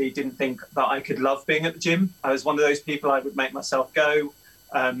honestly didn't think that I could love being at the gym. I was one of those people, I would make myself go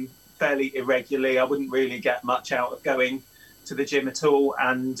fairly irregularly. I wouldn't really get much out of going to the gym at all.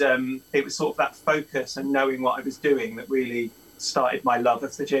 And it was sort of that focus and knowing what I was doing that really started my love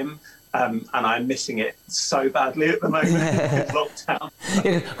of the gym. And I'm missing it so badly at the moment with lockdown.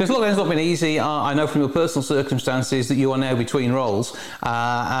 Yeah, because lockdown's not been easy. I know from your personal circumstances that you are now between roles,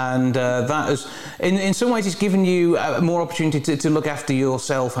 and that has, in some ways, it's given you more opportunity to look after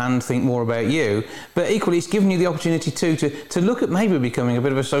yourself and think more about you. But equally, it's given you the opportunity too to look at maybe becoming a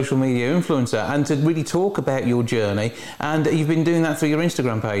bit of a social media influencer and to really talk about your journey. And you've been doing that through your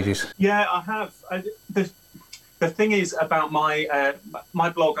Instagram pages. Yeah, I have. The thing is about my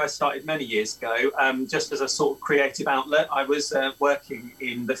blog, I started many years ago, just as a sort of creative outlet. I was working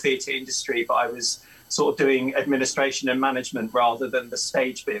in the theatre industry, but I was sort of doing administration and management rather than the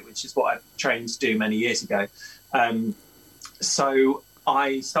stage bit, which is what I trained to do many years ago. So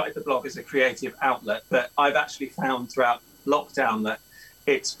I started the blog as a creative outlet, but I've actually found throughout lockdown that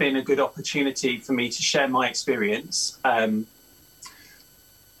it's been a good opportunity for me to share my experience. Not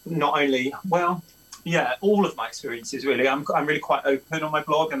only, well... yeah, all of my experiences, really. I'm really quite open on my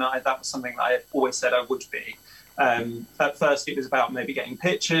blog, and that was something that I had always said I would be. At first, it was about maybe getting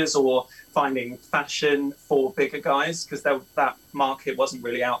pictures or finding fashion for bigger guys, because that market wasn't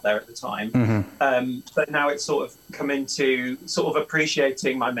really out there at the time. Mm-hmm. But now it's sort of come into sort of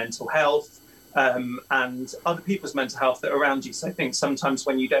appreciating my mental health and other people's mental health that are around you. So I think sometimes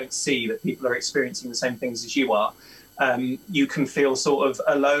when you don't see that people are experiencing the same things as you are, you can feel sort of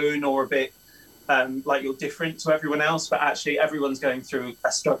alone or a bit like you're different to everyone else, but actually everyone's going through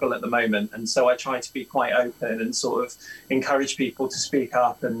a struggle at the moment. And so I try to be quite open and sort of encourage people to speak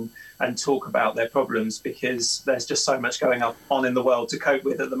up and talk about their problems, because there's just so much going on in the world to cope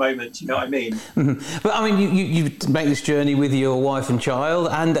with at the moment. You know what I mean? Mm-hmm. But I mean, you make this journey with your wife and child,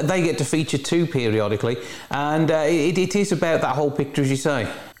 and they get to feature too periodically. And it is about that whole picture, as you say.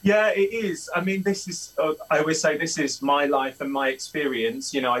 Yeah, it is. I mean, this is. I always say this is my life and my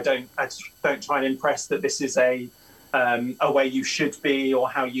experience. You know, I don't try and impress that this is a way you should be or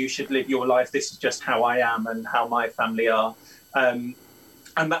how you should live your life. This is just how I am and how my family are, and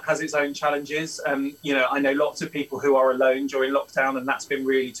that has its own challenges. You know, I know lots of people who are alone during lockdown, and that's been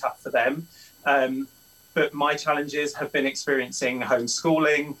really tough for them. But my challenges have been experiencing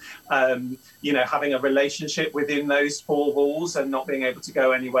homeschooling, you know, having a relationship within those four walls and not being able to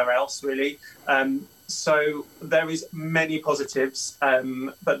go anywhere else, really. So there is many positives,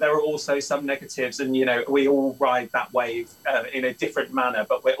 but there are also some negatives. And, you know, we all ride that wave in a different manner,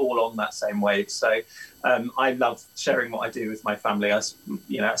 but we're all on that same wave. So I love sharing what I do with my family. I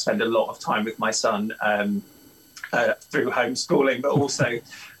spend a lot of time with my son through homeschooling, but also...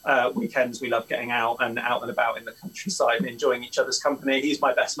 weekends we love getting out and about in the countryside and enjoying each other's company. He's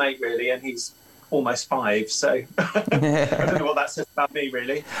my best mate, really, and he's almost 5, so I don't know what that says about me,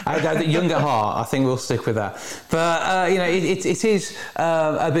 really. The young at heart, I think we'll stick with that. But, you know, it is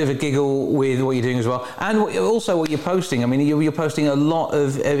a bit of a giggle with what you're doing as well. And also what you're posting. I mean, you're posting a lot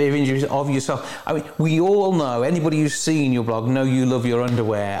of images of yourself. I mean, we all know, anybody who's seen your blog, know you love your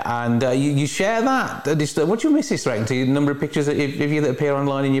underwear. And you share that. What's your missus reckon to the number of pictures of you that appear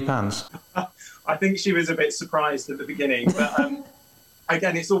online in your pants? I think she was a bit surprised at the beginning. But,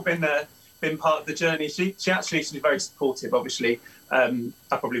 again, it's all been part of the journey. She's very supportive, obviously. I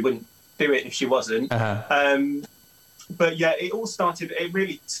probably wouldn't do it if she wasn't. Uh-huh. But yeah, it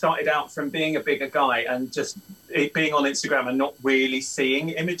really started out from being a bigger guy and just it being on Instagram and not really seeing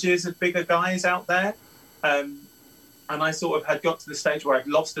images of bigger guys out there. And I sort of had got to the stage where I'd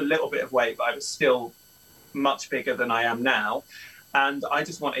lost a little bit of weight, but I was still much bigger than I am now. And I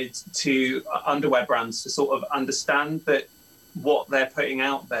just wanted underwear brands to sort of understand that what they're putting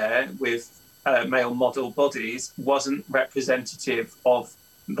out there with male model bodies wasn't representative of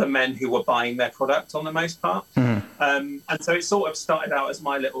the men who were buying their product on the most part. And so it sort of started out as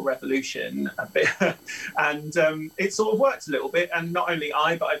my little revolution a bit. And it sort of worked a little bit. And not only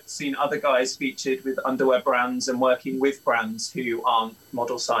but I've seen other guys featured with underwear brands and working with brands who aren't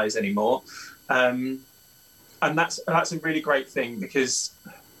model size anymore. And that's a really great thing because,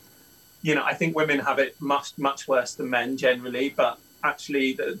 you know, I think women have it much worse than men generally, but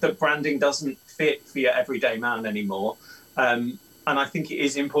actually the branding doesn't fit for your everyday man anymore. And I think it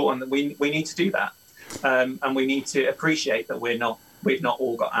is important that we need to do that. And we need to appreciate that we've not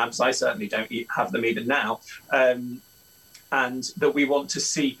all got abs. I certainly don't have them even now. And that we want to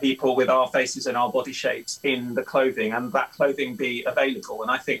see people with our faces and our body shapes in the clothing, and that clothing be available. And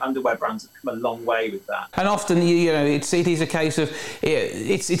I think underwear brands have come a long way with that. And often, you know, it is a case of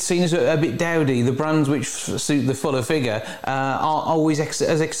it's seen as a bit dowdy. The brands which suit the fuller figure are always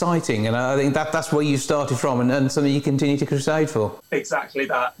as exciting, and I think that's where you started from, and something you continue to crusade for. Exactly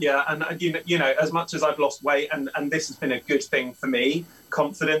that, yeah. And you know, as much as I've lost weight, and this has been a good thing for me,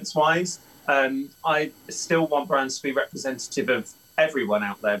 confidence-wise. I still want brands to be representative of everyone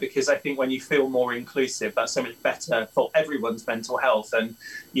out there, because I think when you feel more inclusive, that's so much better for everyone's mental health. And,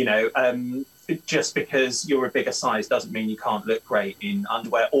 you know, just because you're a bigger size doesn't mean you can't look great in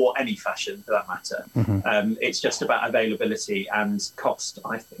underwear or any fashion for that matter. It's just about availability and cost,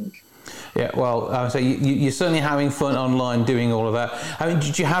 I think. Yeah, well, so you're certainly having fun online doing all of that. I mean,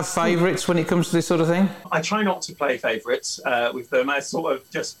 did you have favourites when it comes to this sort of thing? I try not to play favourites with them. I sort of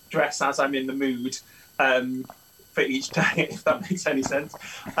just dress as I'm in the mood for each day, if that makes any sense.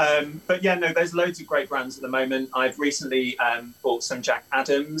 But yeah, no, there's loads of great brands at the moment. I've recently bought some Jack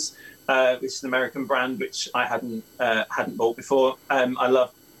Adams, which is an American brand, which I hadn't bought before. I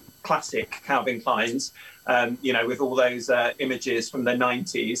love classic Calvin Kleins, you know, with all those images from the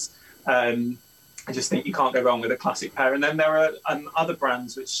 90s. I just think you can't go wrong with a classic pair. And then there are other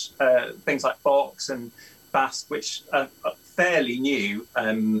brands, which things like Fox and Basque, which are fairly new.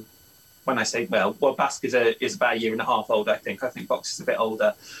 When I say Basque is about a year and a half old, I think. I think Fox is a bit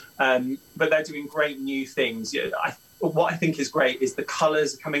older. But they're doing great new things. What I think is great is the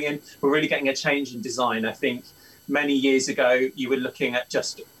colours are coming in. We're really getting a change in design. I think many years ago, you were looking at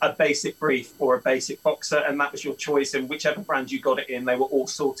just a basic brief or a basic boxer, and that was your choice. And whichever brand you got it in, they were all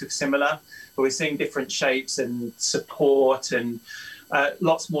sort of similar. But we're seeing different shapes and support and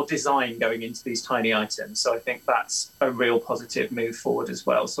lots more design going into these tiny items. So I think that's a real positive move forward as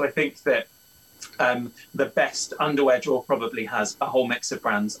well. So I think that the best underwear drawer probably has a whole mix of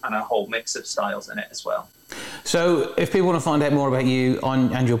brands and a whole mix of styles in it as well. So if people want to find out more about you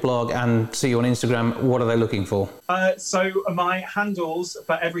and your blog and see you on Instagram, what are they looking for? So my handles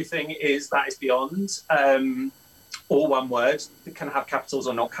for everything is That Is Beyond, all one word. It can have capitals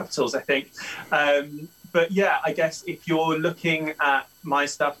or not capitals, I think. But yeah, I guess if you're looking at my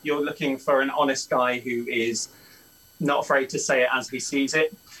stuff, you're looking for an honest guy who is not afraid to say it as he sees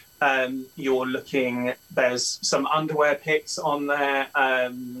it. There's some underwear pics on there,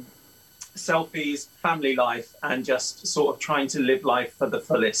 selfies, family life, and just sort of trying to live life for the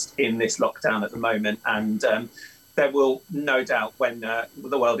fullest in this lockdown at the moment. And there will no doubt, when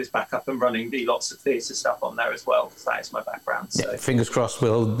the world is back up and running, be lots of theatre stuff on there as well, because that is my background. So. Yeah, fingers crossed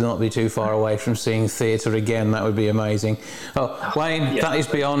we'll not be too far away from seeing theatre again. That would be amazing. Oh, Wayne, yeah. That Is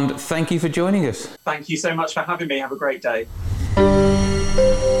Beyond. Thank you for joining us. Thank you so much for having me. Have a great day.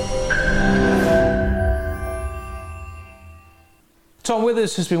 Tom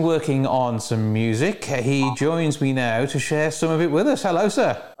Withers has been working on some music. He joins me now to share some of it with us. Hello,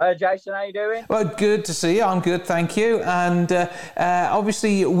 sir. Jason, how you doing? Well, good to see you. I'm good, thank you. And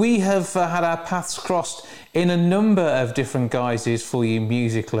obviously, we have had our paths crossed in a number of different guises for you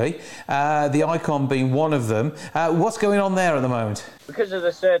musically, the Icon being one of them. What's going on there at the moment? Because of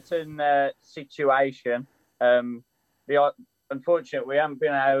the certain situation, unfortunately, we haven't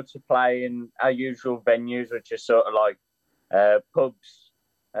been able to play in our usual venues, which are sort of like pubs,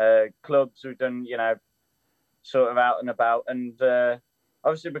 clubs. We've done, sort of out and about, and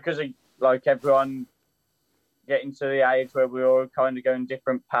obviously because of like everyone getting to the age where we're all kind of going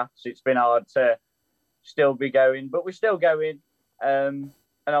different paths, it's been hard to still be going, but we're still going, and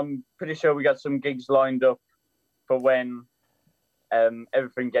I'm pretty sure we got some gigs lined up for when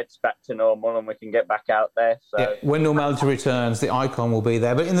everything gets back to normal and we can get back out there. So yeah, when normality returns, the Icon will be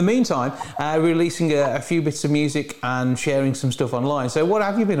there. But in the meantime, releasing a few bits of music and sharing some stuff online. So what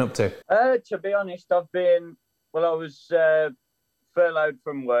have you been up to? To be honest, I was furloughed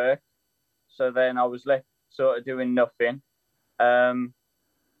from work, so then I was left sort of doing nothing,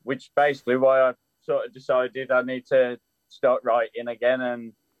 which basically why I sort of decided I need to start writing again.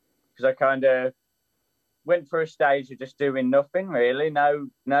 And because I kind of went for a stage of just doing nothing really, no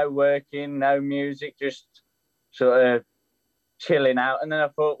working, no music, just sort of chilling out. And then I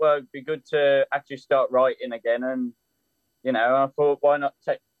thought, well, it'd be good to actually start writing again. And I thought, why not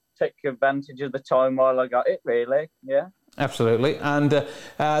take advantage of the time while I got it, really? Yeah. Absolutely, and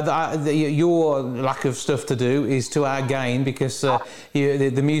your lack of stuff to do is to our gain, because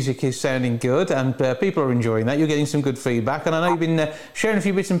the music is sounding good and people are enjoying that. You're getting some good feedback, and I know you've been sharing a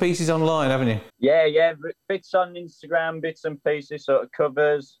few bits and pieces online, haven't you? Yeah, bits on Instagram, bits and pieces, sort of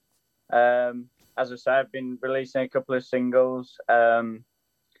covers. As I say, I've been releasing a couple of singles, and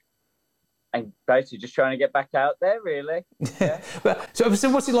basically just trying to get back out there, really. Yeah. So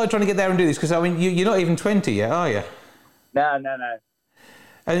what's it like trying to get there and do this? Because I mean, you're not even 20 yet, are you? No.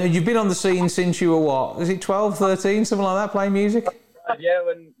 And you've been on the scene since you were what? Is it 12, 13, something like that, playing music?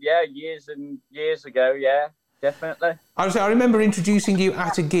 Years and years ago, yeah, definitely. I remember introducing you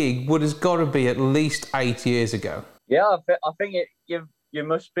at a gig, what has got to be at least 8 years ago. Yeah, I think you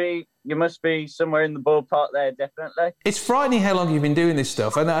must be somewhere in the ballpark there, definitely. It's frightening how long you've been doing this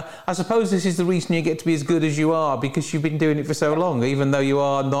stuff, and I suppose this is the reason you get to be as good as you are, because you've been doing it for so long, even though you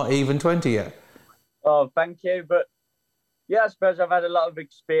are not even 20 yet. Oh, thank you, but yeah, I suppose I've had a lot of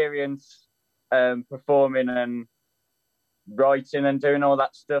experience performing and writing and doing all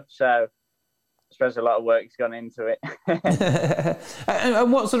that stuff, so I suppose a lot of work's gone into it.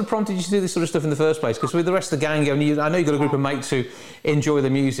 And what sort of prompted you to do this sort of stuff in the first place? Because with the rest of the gang, I know you've got a group of mates who enjoy the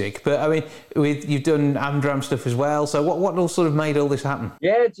music, but I mean, you've done Amdram stuff as well, so what all sort of made all this happen?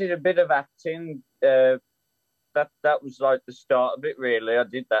 Yeah, I did a bit of acting. That was like the start of it, really. I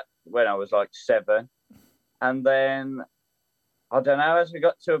did that when I was like 7. And then, I don't know, as we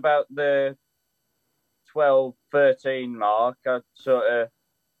got to about the 12, 13 mark, I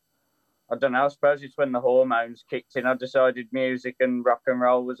don't know, I suppose it's when the hormones kicked in. I decided music and rock and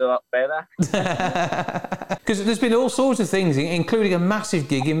roll was a lot better. Because there's been all sorts of things, including a massive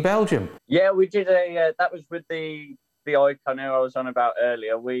gig in Belgium. Yeah, we did that was with the icon who I was on about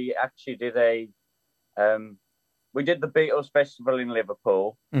earlier. We actually did we did the Beatles Festival in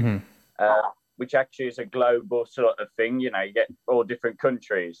Liverpool, which actually is a global sort of thing. You get all different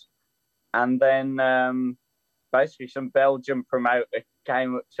countries. And then basically some Belgian promoter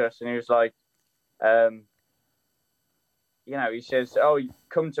came up to us and he was like, he says, "Oh,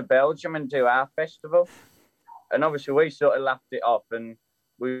 come to Belgium and do our festival." And obviously we sort of laughed it off, and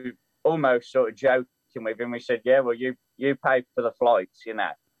we almost sort of joking with him. We said, "Yeah, well, you pay for the flights,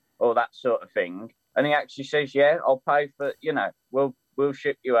 all that sort of thing." And he actually says, "Yeah, I'll pay for, we'll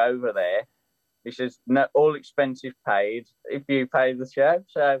ship you over there." He says, "No, all expenses paid if you pay the show."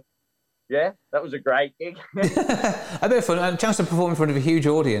 So, yeah, that was a great gig. A bit of fun, and a chance to perform in front of a huge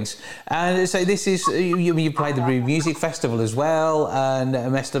audience. And so this is, you played the music festival as well, and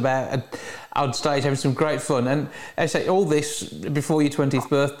messed about on stage, having some great fun. And I say all this before your 20th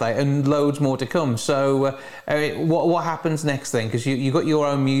birthday, and loads more to come. So what happens next then? Because you got your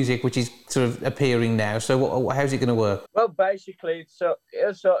own music, which is sort of appearing now. So how's it going to work? Well, basically,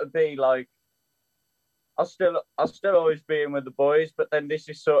 it'll sort of be like, I'll still always be in with the boys, but then this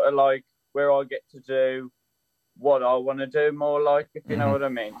is sort of like where I get to do what I want to do more, like, if you know what I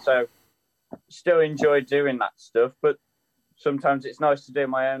mean. So still enjoy doing that stuff, but sometimes it's nice to do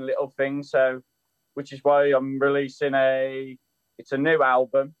my own little thing. So, which is why I'm releasing it's a new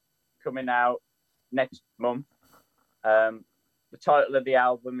album coming out next month. The title of the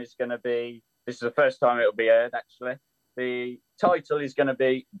album is going to be, this is the first time it'll be heard actually. The title is going to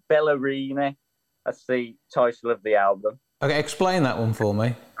be Ballerina. That's the title of the album. Okay, explain that one for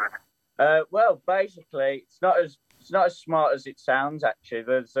me. Well, basically, it's not as smart as it sounds. Actually,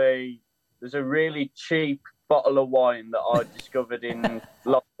 there's a really cheap bottle of wine that I discovered in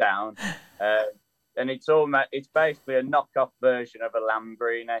lockdown, and it's basically a knockoff version of a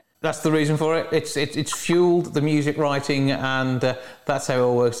Lambrina. That's the reason for it. It's fueled the music writing, and that's how it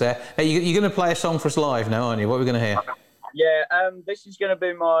all works there. Hey, you're going to play a song for us live now, aren't you? What are we going to hear? Yeah, this is going to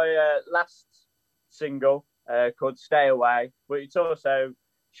be my last single called Stay Away, but it's also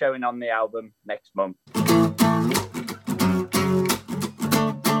showing on the album next month.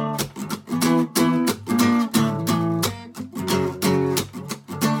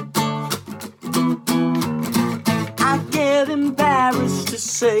 I get embarrassed to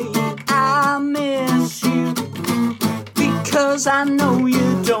say I miss you, because I know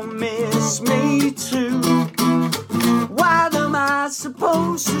you don't miss me too. What am I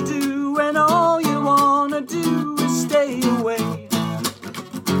supposed to do when all you wanna do is stay away?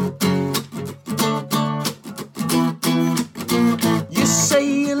 You say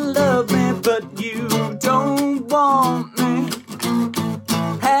you love me, but you don't want me.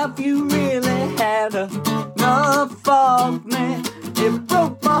 Have you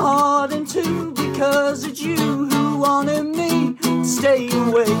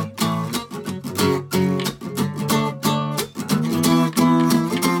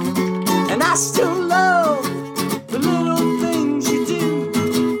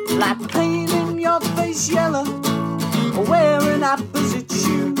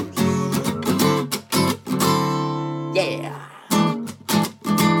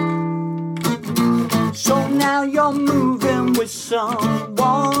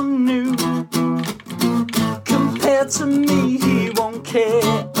to me, he won't care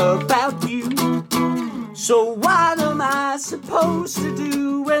about you. So what am I supposed to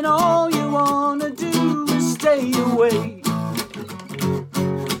do when all you wanna do is stay away?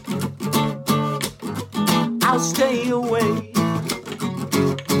 I'll stay away.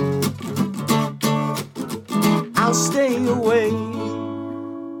 I'll stay away.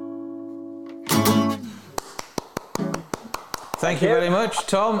 Thank you very much,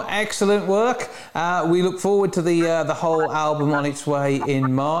 Tom. Excellent work. We look forward to the whole album on its way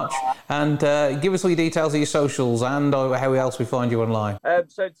in March. And give us all your details of your socials and how else we find you online.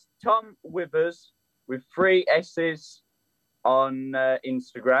 So it's Tom Withers with 3 S's on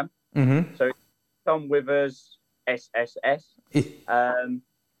Instagram. Mm-hmm. So it's Tom Withers SSS.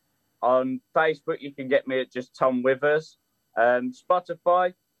 On Facebook, you can get me at just Tom Withers.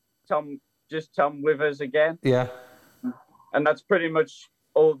 Spotify, Tom Withers again. Yeah. And that's pretty much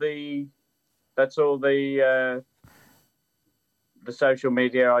all the social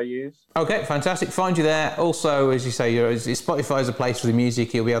media I use. Okay, fantastic. Find you there. Also, as you say, Spotify is a place for the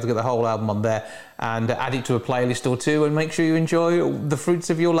music. You'll be able to get the whole album on there and add it to a playlist or two and make sure you enjoy the fruits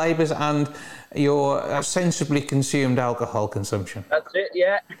of your labours and your sensibly consumed alcohol consumption. That's it,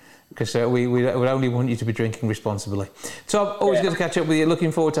 yeah. Because we would only want you to be drinking responsibly. Tom, always good to catch up with you.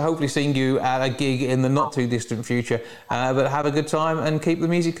 Looking forward to hopefully seeing you at a gig in the not too distant future. But have a good time and keep the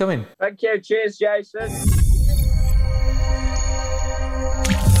music coming. Thank you. Cheers, Jason.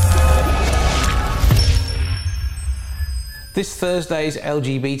 This Thursday's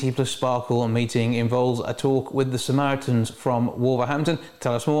LGBT Sparkle meeting involves a talk with the Samaritans from Wolverhampton. To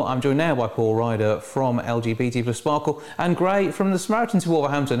tell us more, I'm joined now by Paul Ryder from LGBT Sparkle and Gray from the Samaritans of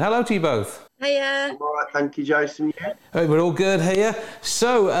Wolverhampton. Hello to you both. Hiya. All right, thank you, Jason. Yeah. We're all good here.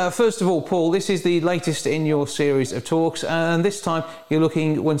 So, first of all, Paul, this is the latest in your series of talks, and this time you're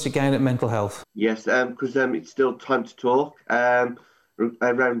looking once again at mental health. Yes, because it's still time to talk around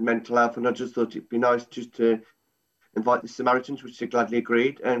mental health, and I just thought it'd be nice just to invite the Samaritans, which they gladly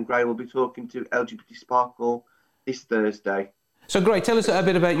agreed, and Gray will be talking to LGBT Sparkle this Thursday. So, Gray, tell us a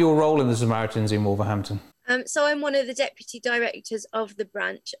bit about your role in the Samaritans in Wolverhampton. So I'm one of the deputy directors of the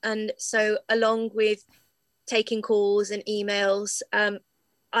branch, and so along with taking calls and emails,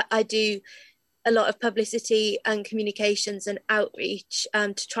 I do a lot of publicity and communications and outreach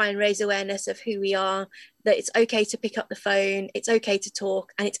to try and raise awareness of who we are, that it's okay to pick up the phone, it's okay to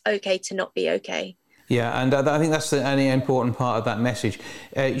talk, and it's okay to not be okay. Yeah, and I think that's the only important part of that message.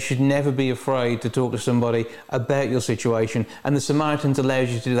 You should never be afraid to talk to somebody about your situation, and the Samaritans allows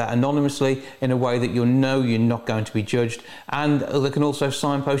you to do that anonymously in a way that you know you're not going to be judged, and they can also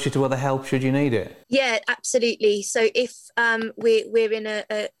signpost you to other help should you need it. Yeah, absolutely. So if we're in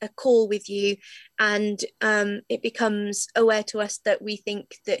a call with you and it becomes aware to us that we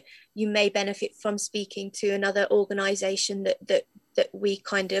think that you may benefit from speaking to another organisation that we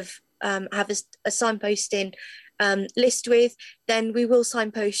kind of have a signposting list with, then we will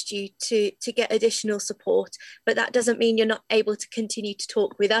signpost you to get additional support. But that doesn't mean you're not able to continue to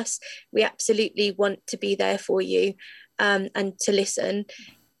talk with us. We absolutely want to be there for you and to listen.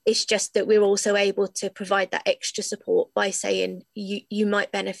 It's just that we're also able to provide that extra support by saying you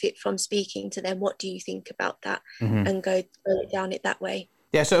might benefit from speaking to them. What do you think about that? Mm-hmm. And go down it that way.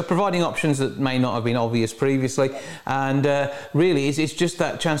 Yeah, so providing options that may not have been obvious previously, and really it's just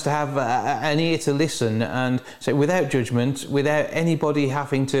that chance to have an ear to listen, and so without judgment, without anybody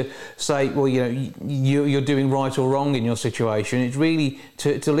having to say, well, you're doing right or wrong in your situation. It's really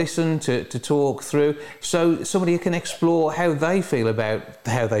to listen, to talk through, so somebody can explore how they feel about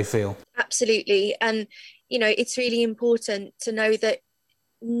how they feel. Absolutely, and it's really important to know that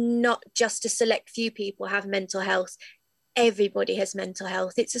not just a select few people have mental health. Everybody has mental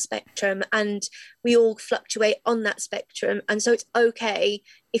health. It's a spectrum, and we all fluctuate on that spectrum. And so it's okay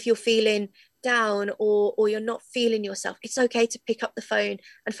if you're feeling down or you're not feeling yourself. It's okay to pick up the phone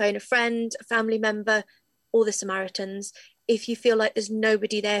and phone a friend, a family member, or the Samaritans. If you feel like there's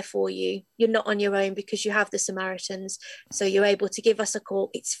nobody there for you, you're not on your own because you have the Samaritans. So you're able to give us a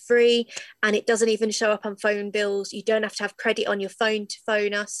call. It's free, and it doesn't even show up on phone bills. You don't have to have credit on your phone to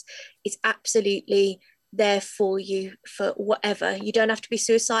phone us. It's absolutely there for you for whatever. You don't have to be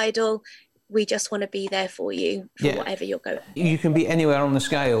suicidal. We just want to be there for you for whatever you're going. You can be anywhere on the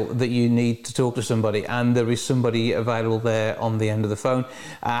scale that you need to talk to somebody, and there is somebody available there on the end of the phone.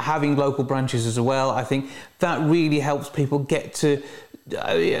 Having local branches as well, I think that really helps people get to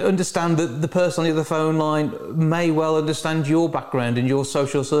understand that the person on the phone line may well understand your background and your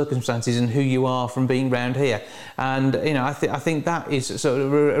social circumstances and who you are from being round here. And I think that is sort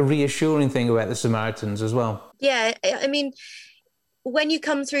of a reassuring thing about the Samaritans as well. Yeah, I mean, when you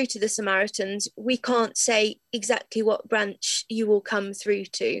come through to the Samaritans, we can't say exactly what branch you will come through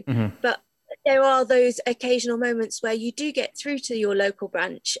to, but there are those occasional moments where you do get through to your local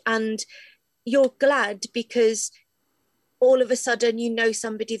branch and you're glad because all of a sudden you know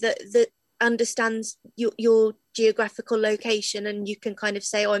somebody that understands your geographical location, and you can kind of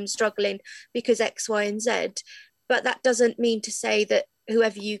say, oh, I'm struggling because X, Y, and Z. But that doesn't mean to say that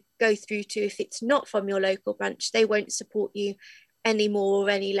whoever you go through to, if it's not from your local branch, they won't support you any more or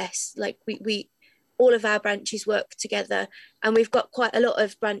any less. Like we all of our branches work together, and we've got quite a lot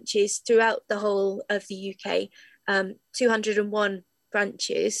of branches throughout the whole of the UK, 201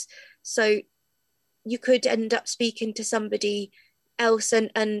 branches. So you could end up speaking to somebody else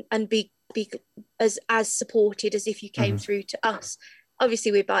and be as supported as if you came through to us.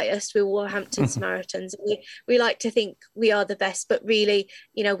 Obviously we're biased, we're Wolverhampton Samaritans. We like to think we are the best, but really,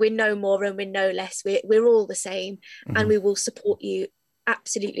 you know, we're no more and we're no less. We're all the same, and we will support you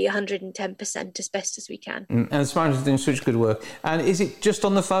absolutely 110% as best as we can. And the Samaritans are doing such good work. And is it just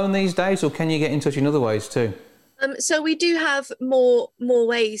on the phone these days, or can you get in touch in other ways too? So we do have more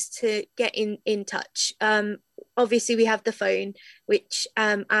ways to get in touch. Obviously we have the phone, which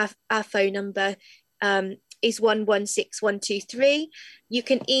our phone number is 116123. You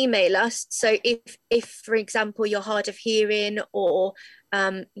can email us. So if for example you're hard of hearing, or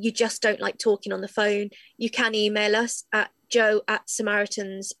you just don't like talking on the phone, you can email us at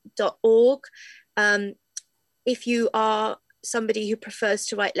joe@samaritans.org. If you are somebody who prefers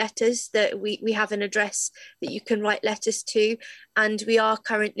to write letters, that we have an address that you can write letters to, and we are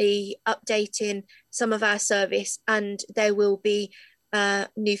currently updating some of our service, and there will be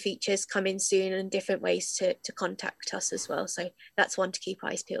new features coming soon and different ways to contact us as well. So that's one to keep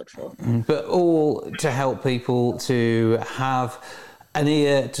eyes peeled for. But all to help people to have an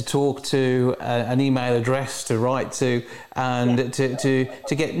ear to talk to, an email address to write to, and to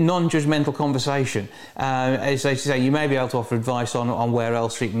get non-judgmental conversation. As they say, you may be able to offer advice on where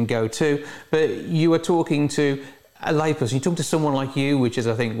else you can go to, but you are talking to a layperson, you're talking to someone like you, which is,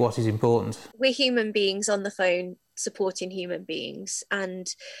 I think, what is important. We're human beings on the phone supporting human beings,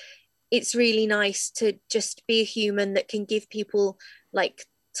 and it's really nice to just be a human that can give people like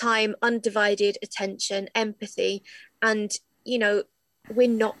time, undivided attention, empathy, and, you know, we're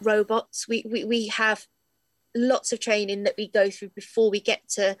not robots. We have lots of training that we go through before we get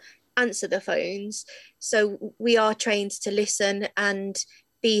to answer the phones. So we are trained to listen and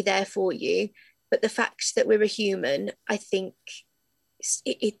be there for you. But the fact that we're a human, I think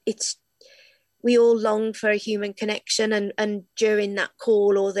it's we all long for a human connection. And during that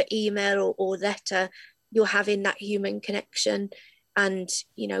call or the email or letter, you're having that human connection. And,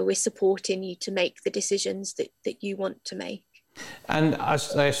 you know, we're supporting you to make the decisions that you want to make. And I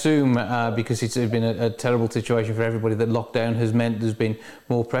assume, because it's been a terrible situation for everybody, that lockdown has meant there's been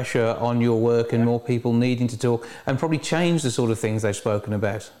more pressure on your work and more people needing to talk and probably change the sort of things they've spoken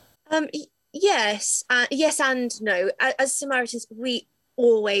about. Yes and no. As Samaritans, we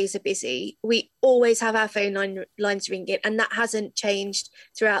always are busy. We always have our phone lines ringing, and that hasn't changed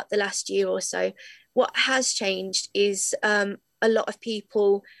throughout the last year or so. What has changed is a lot of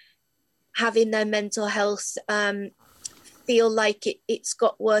people having their mental health feel like it's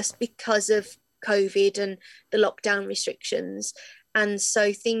got worse because of COVID and the lockdown restrictions. And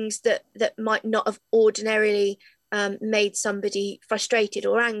so things that might not have ordinarily made somebody frustrated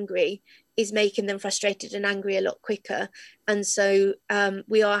or angry is making them frustrated and angry a lot quicker. And so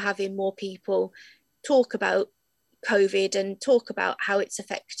we are having more people talk about COVID and talk about how it's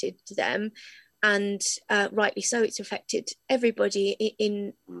affected them. And rightly so, it's affected everybody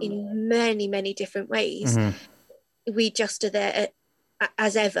in many, many different ways. We just are there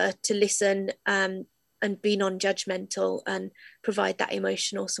as ever to listen and be non-judgmental and provide that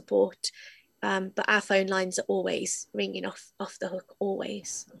emotional support. But our phone lines are always ringing off the hook,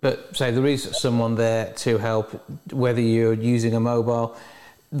 always. But say there is someone there to help, whether you're using a mobile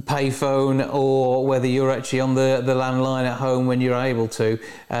payphone or whether you're actually on the landline at home when you're able to.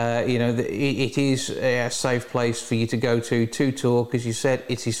 You know, it is a safe place for you to go to talk. As you said,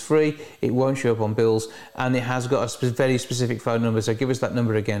 it is free, it won't show up on bills, and it has got a very specific phone number. So give us that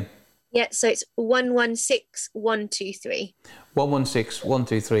number again. Yeah, so it's 116123.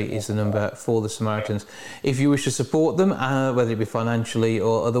 116123 is the number for the Samaritans. If you wish to support them, whether it be financially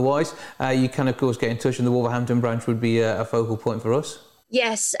or otherwise, you can of course get in touch, and the Wolverhampton branch would be a focal point for us.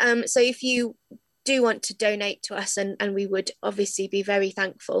 Yes, so if you do want to donate to us, and we would obviously be very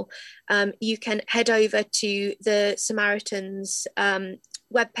thankful, you can head over to the Samaritans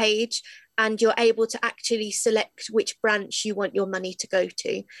webpage, and you're able to actually select which branch you want your money to go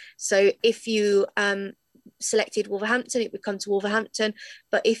to. So if you selected Wolverhampton, it would come to Wolverhampton.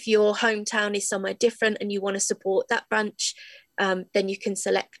 But if your hometown is somewhere different and you want to support that branch, then you can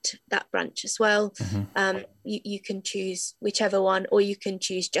select that branch as well. You can choose whichever one, or you can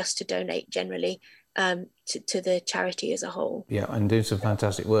choose just to donate generally to the charity as a whole. Yeah, and doing some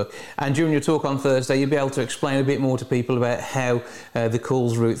fantastic work. And during your talk on Thursday, you'll be able to explain a bit more to people about how the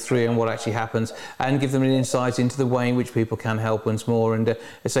calls route through and what actually happens, and give them an insight into the way in which people can help once more. And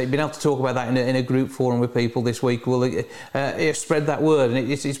so being able to talk about that in a group forum with people this week will spread that word,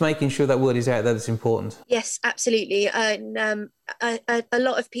 and it's making sure that word is out there that's important. Yes, absolutely. And a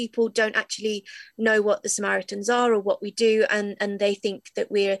lot of people don't actually know what the Samaritans are or what we do, and they think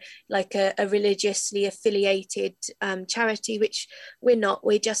that we're like a religiously affiliated charity, which we're not.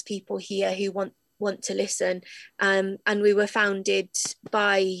 We're just people here who want to listen, and we were founded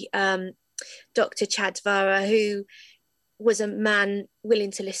by Dr. Chad Vara, who was a man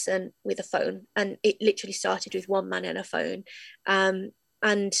willing to listen with a phone, and it literally started with one man and a phone,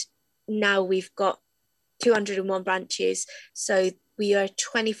 and now we've got 201 branches, so we are a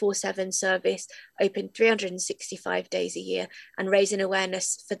 24/7 service, open 365 days a year, and raising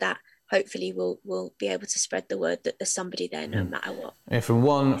awareness for that hopefully we'll be able to spread the word that there's somebody there no matter what. Yeah, from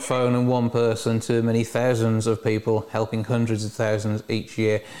one phone and one person to many thousands of people, helping hundreds of thousands each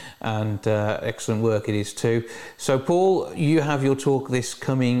year, and excellent work it is too. So Paul, you have your talk this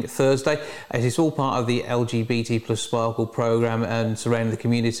coming Thursday, as it's all part of the LGBT Sparkle programme and surrounding the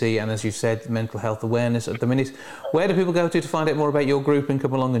community, and as you said, mental health awareness at the minute. Where do people go to find out more about your group and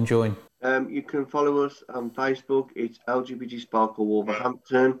come along and join? You can follow us on Facebook. It's LGBT Sparkle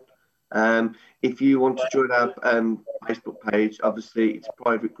Wolverhampton. If you want to join our Facebook page, obviously it's a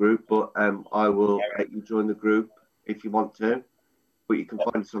private group, but I will let you join the group if you want to. But you can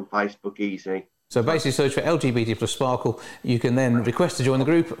find us on Facebook easy. So basically search for LGBT Sparkle. You can then request to join the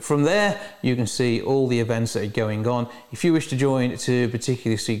group. From there, you can see all the events that are going on. If you wish to join to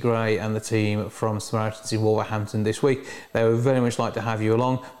particularly see Gray and the team from Samaritans in Wolverhampton this week, they would very much like to have you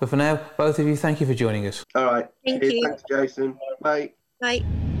along. But for now, both of you, thank you for joining us. All right. Thank you. Thanks, Jason. Bye. Bye.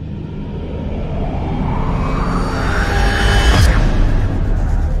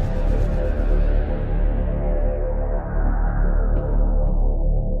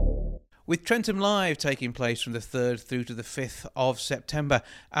 With Trentham Live taking place from the 3rd through to the 5th of September,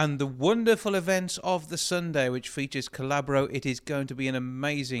 and the wonderful events of the Sunday, which features Collabro, it is going to be an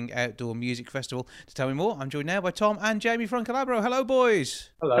amazing outdoor music festival. To tell me more, I'm joined now by Tom and Jamie from Collabro. Hello, boys.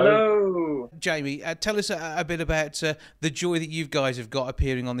 Hello. Jamie, tell us a bit about the joy that you guys have got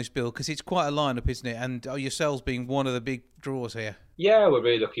appearing on this bill, because it's quite a lineup, isn't it? And yourselves being one of the big draws here. Yeah, we're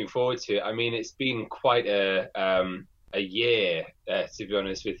really looking forward to it. I mean, it's been quite a year, to be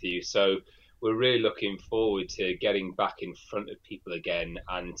honest with you. So we're really looking forward to getting back in front of people again,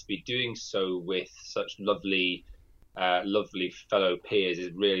 and to be doing so with such lovely fellow peers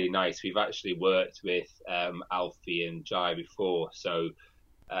is really nice. We've actually worked with Alfie and Jai before, so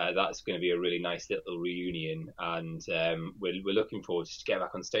that's going to be a really nice little reunion, and we're looking forward to get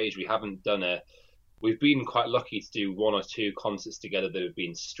back on stage. We've been quite lucky to do one or two concerts together that have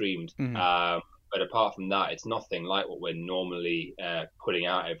been streamed. But apart from that, it's nothing like what we're normally putting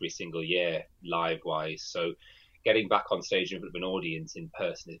out every single year, live-wise. So getting back on stage in front of an audience in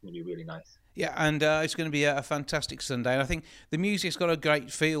person is going to be really nice. Yeah, and it's going to be a fantastic Sunday. And I think the music's got a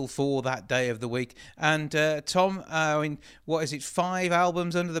great feel for that day of the week. And Tom, I mean, what is it, 5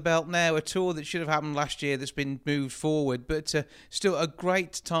 albums under the belt now, a tour that should have happened last year that's been moved forward, but still a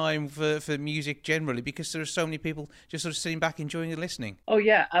great time for music generally, because there are so many people just sort of sitting back enjoying and listening. Oh,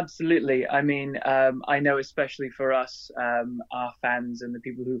 yeah, absolutely. I mean, I know especially for us, our fans and the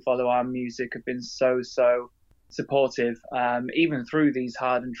people who follow our music have been so supportive, even through these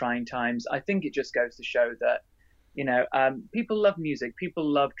hard and trying times. I think it just goes to show that, you know, people love music. People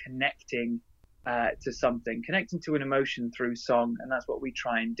love connecting to something, connecting to an emotion through song, and that's what we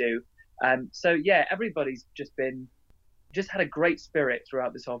try and do. So yeah, everybody's just had a great spirit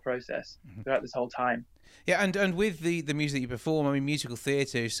throughout this whole process, throughout this whole time. Yeah, and with the music that you perform, I mean, musical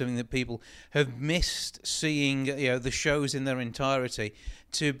theatre is something that people have missed seeing, you know, the shows in their entirety.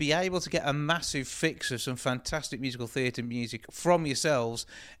 To be able to get a massive fix of some fantastic musical theatre music from yourselves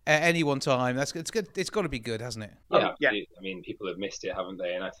at any one time, it's good. It's got to be good, hasn't it? Yeah, yeah. I mean, people have missed it, haven't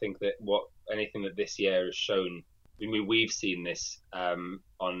they? And I think that anything that this year has shown, I mean, we've seen this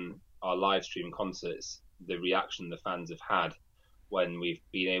on our live stream concerts, the reaction the fans have had when we've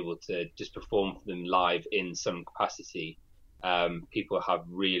been able to just perform for them live in some capacity. People have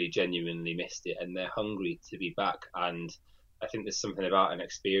really genuinely missed it, and they're hungry to be back. And I think there's something about an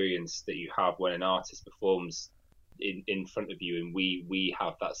experience that you have when an artist performs in front of you, and we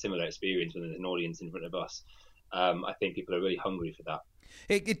have that similar experience when there's an audience in front of us. I think people are really hungry for that.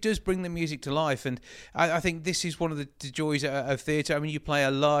 It does bring the music to life, and I think this is one of the joys of theatre. I mean, you play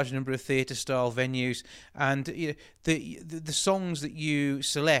a large number of theatre-style venues, and the songs that you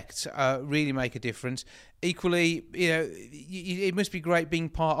select really make a difference. Equally, it must be great being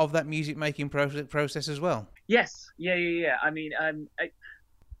part of that music-making process as well. Yes, yeah. I mean,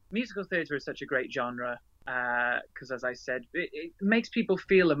 musical theatre is such a great genre because, as I said, it makes people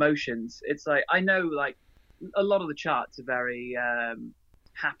feel emotions. It's like, I know, like, a lot of the charts are very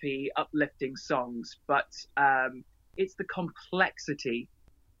happy, uplifting songs, but it's the complexity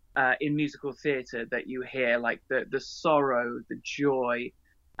in musical theatre that you hear, like the sorrow, the joy,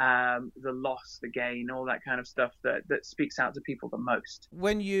 the loss, the gain, all that kind of stuff that speaks out to people the most.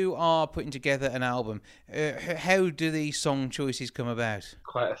 When you are putting together an album, how do these song choices come about?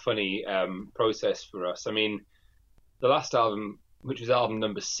 Quite a funny process for us. I mean, the last album, which was album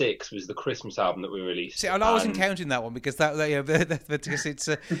number 6, was the Christmas album that we released. See, and I wasn't counting that one because because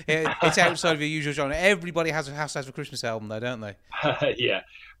it's outside of your usual genre. Everybody has a Christmas album, though, don't they? Yeah.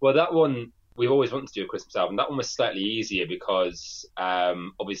 Well, that one, we always wanted to do a Christmas album. That one was slightly easier because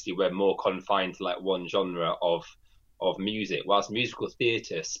obviously we're more confined to like one genre of music, whilst musical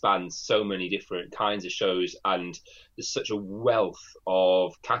theatre spans so many different kinds of shows, and there's such a wealth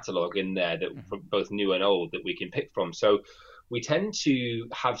of catalogue in there that both new and old that we can pick from. So we tend to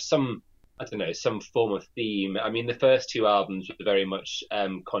have some form of theme. I mean, the first 2 albums were very much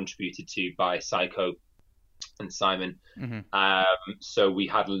contributed to by Psycho and Simon. So we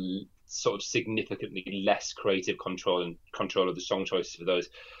had sort of significantly less creative control of the song choices for those.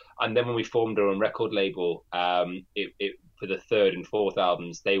 And then when we formed our own record label, for the 3rd and 4th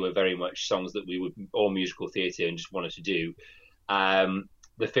albums, they were very much songs that we were all musical theatre and just wanted to do.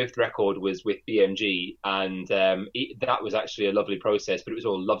 The 5th record was with BMG, and that was actually a lovely process, but it was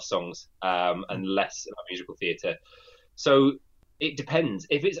all love songs and less about musical theatre. So it depends.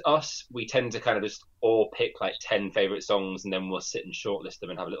 If it's us, we tend to kind of just all pick like 10 favourite songs, and then we'll sit and shortlist them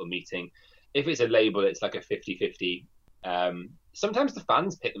and have a little meeting. If it's a label, it's like a 50-50. Sometimes the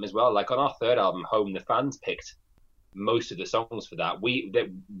fans pick them as well. Like on our 3rd album, Home, the fans picked most of the songs for that.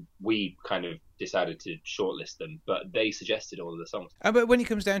 We kind of decided to shortlist them, but they suggested all of the songs. But when it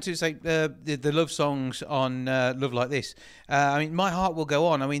comes down to, say, the love songs on Love Like This, I mean, My Heart Will Go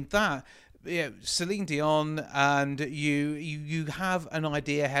On. I mean, that, Celine Dion, and you have an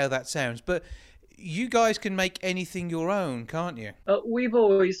idea how that sounds, but you guys can make anything your own, can't you? We've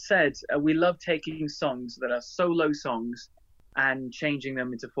always said we love taking songs that are solo songs and changing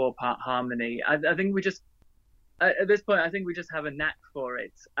them into 4-part harmony. I think we just, at this point, I think we just have a knack for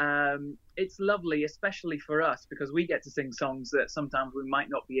it. It's lovely, especially for us, because we get to sing songs that sometimes we might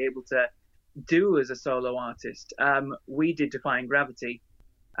not be able to do as a solo artist. We did Defying Gravity,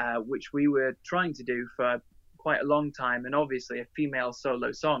 which we were trying to do for quite a long time, and obviously a female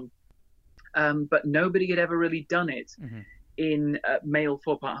solo song. But nobody had ever really done it in male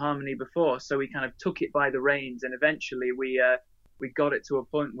 4-part harmony before, so we kind of took it by the reins, and eventually we got it to a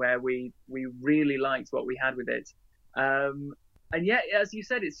point where we really liked what we had with it. And yeah, as you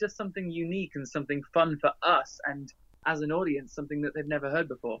said, it's just something unique and something fun for us, and as an audience, something that they've never heard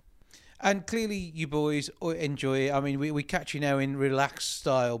before. And clearly you boys enjoy it. I mean, we catch you now in relaxed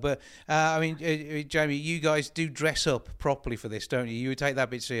style, but I mean, Jamie, you guys do dress up properly for this, don't you? You would take that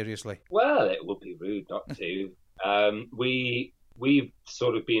bit seriously. Well, it would be rude not to. We've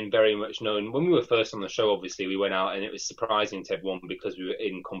sort of been very much known. When we were first on the show, obviously, we went out and it was surprising to everyone because we were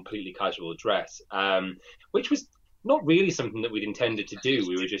in completely casual dress, which was not really something that we'd intended to do.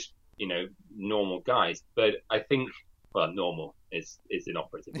 We were just, normal guys. But I think, well, normal is an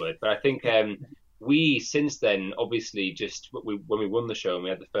operative word. But I think we, since then, obviously, just when we won the show and we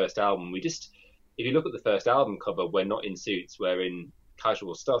had the first album, if you look at the first album cover, we're not in suits, we're in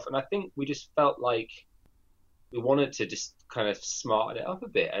casual stuff. And I think we just felt like we wanted to just kind of smarten it up a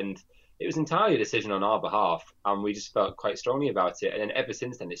bit, and it was entirely a decision on our behalf, and we just felt quite strongly about it. And then ever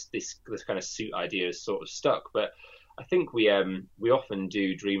since then, this kind of suit idea has sort of stuck. But I think we often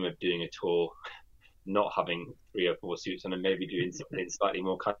do dream of doing a tour, not having 3 or 4 suits on, and maybe doing something slightly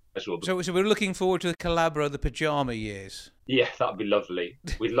more casual. So we're looking forward to the Collabro, the pajama years. Yeah, that'd be lovely.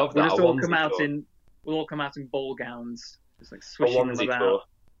 We'd love that. We'll all come out in ball gowns, just like swishing them about.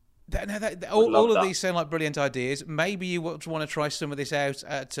 All of these sound like brilliant ideas. Maybe you want to try some of this out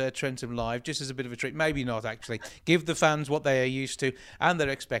at Trentham Live, just as a bit of a treat. Maybe not, actually. Give the fans what they are used to and they're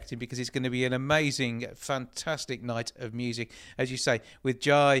expecting, because it's going to be an amazing, fantastic night of music. As you say, with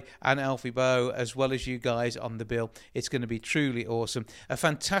Jai and Alfie Bow, as well as you guys on the bill. It's going to be truly awesome. A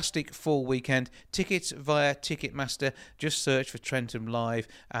fantastic full weekend. Tickets via Ticketmaster. Just search for Trentham Live,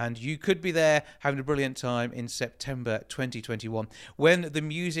 and you could be there having a brilliant time in September 2021, when the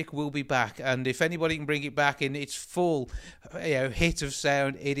music will be back. And if anybody can bring it back in its full hit of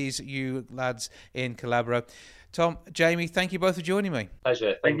sound, it is you lads in Collabro. Tom, Jamie, thank you both for joining me.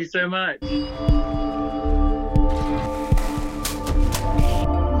 Pleasure. Thank you so much.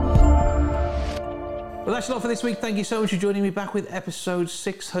 Well, that's a lot for this week. Thank you so much for joining me. Back with episode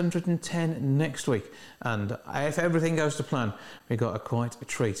 610 next week. And if everything goes to plan, we've got quite a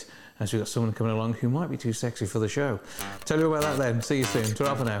treat, as we've got someone coming along who might be too sexy for the show. Tell you about that then. See you soon.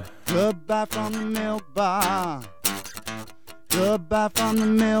 Ta-ra for now. Goodbye from the milk bar. Goodbye from the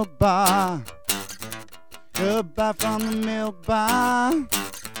milk bar. Goodbye from the milk bar.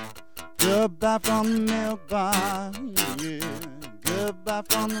 Goodbye from the milk bar. Yeah. Goodbye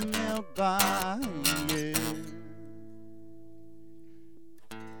from the milk bar. Yeah.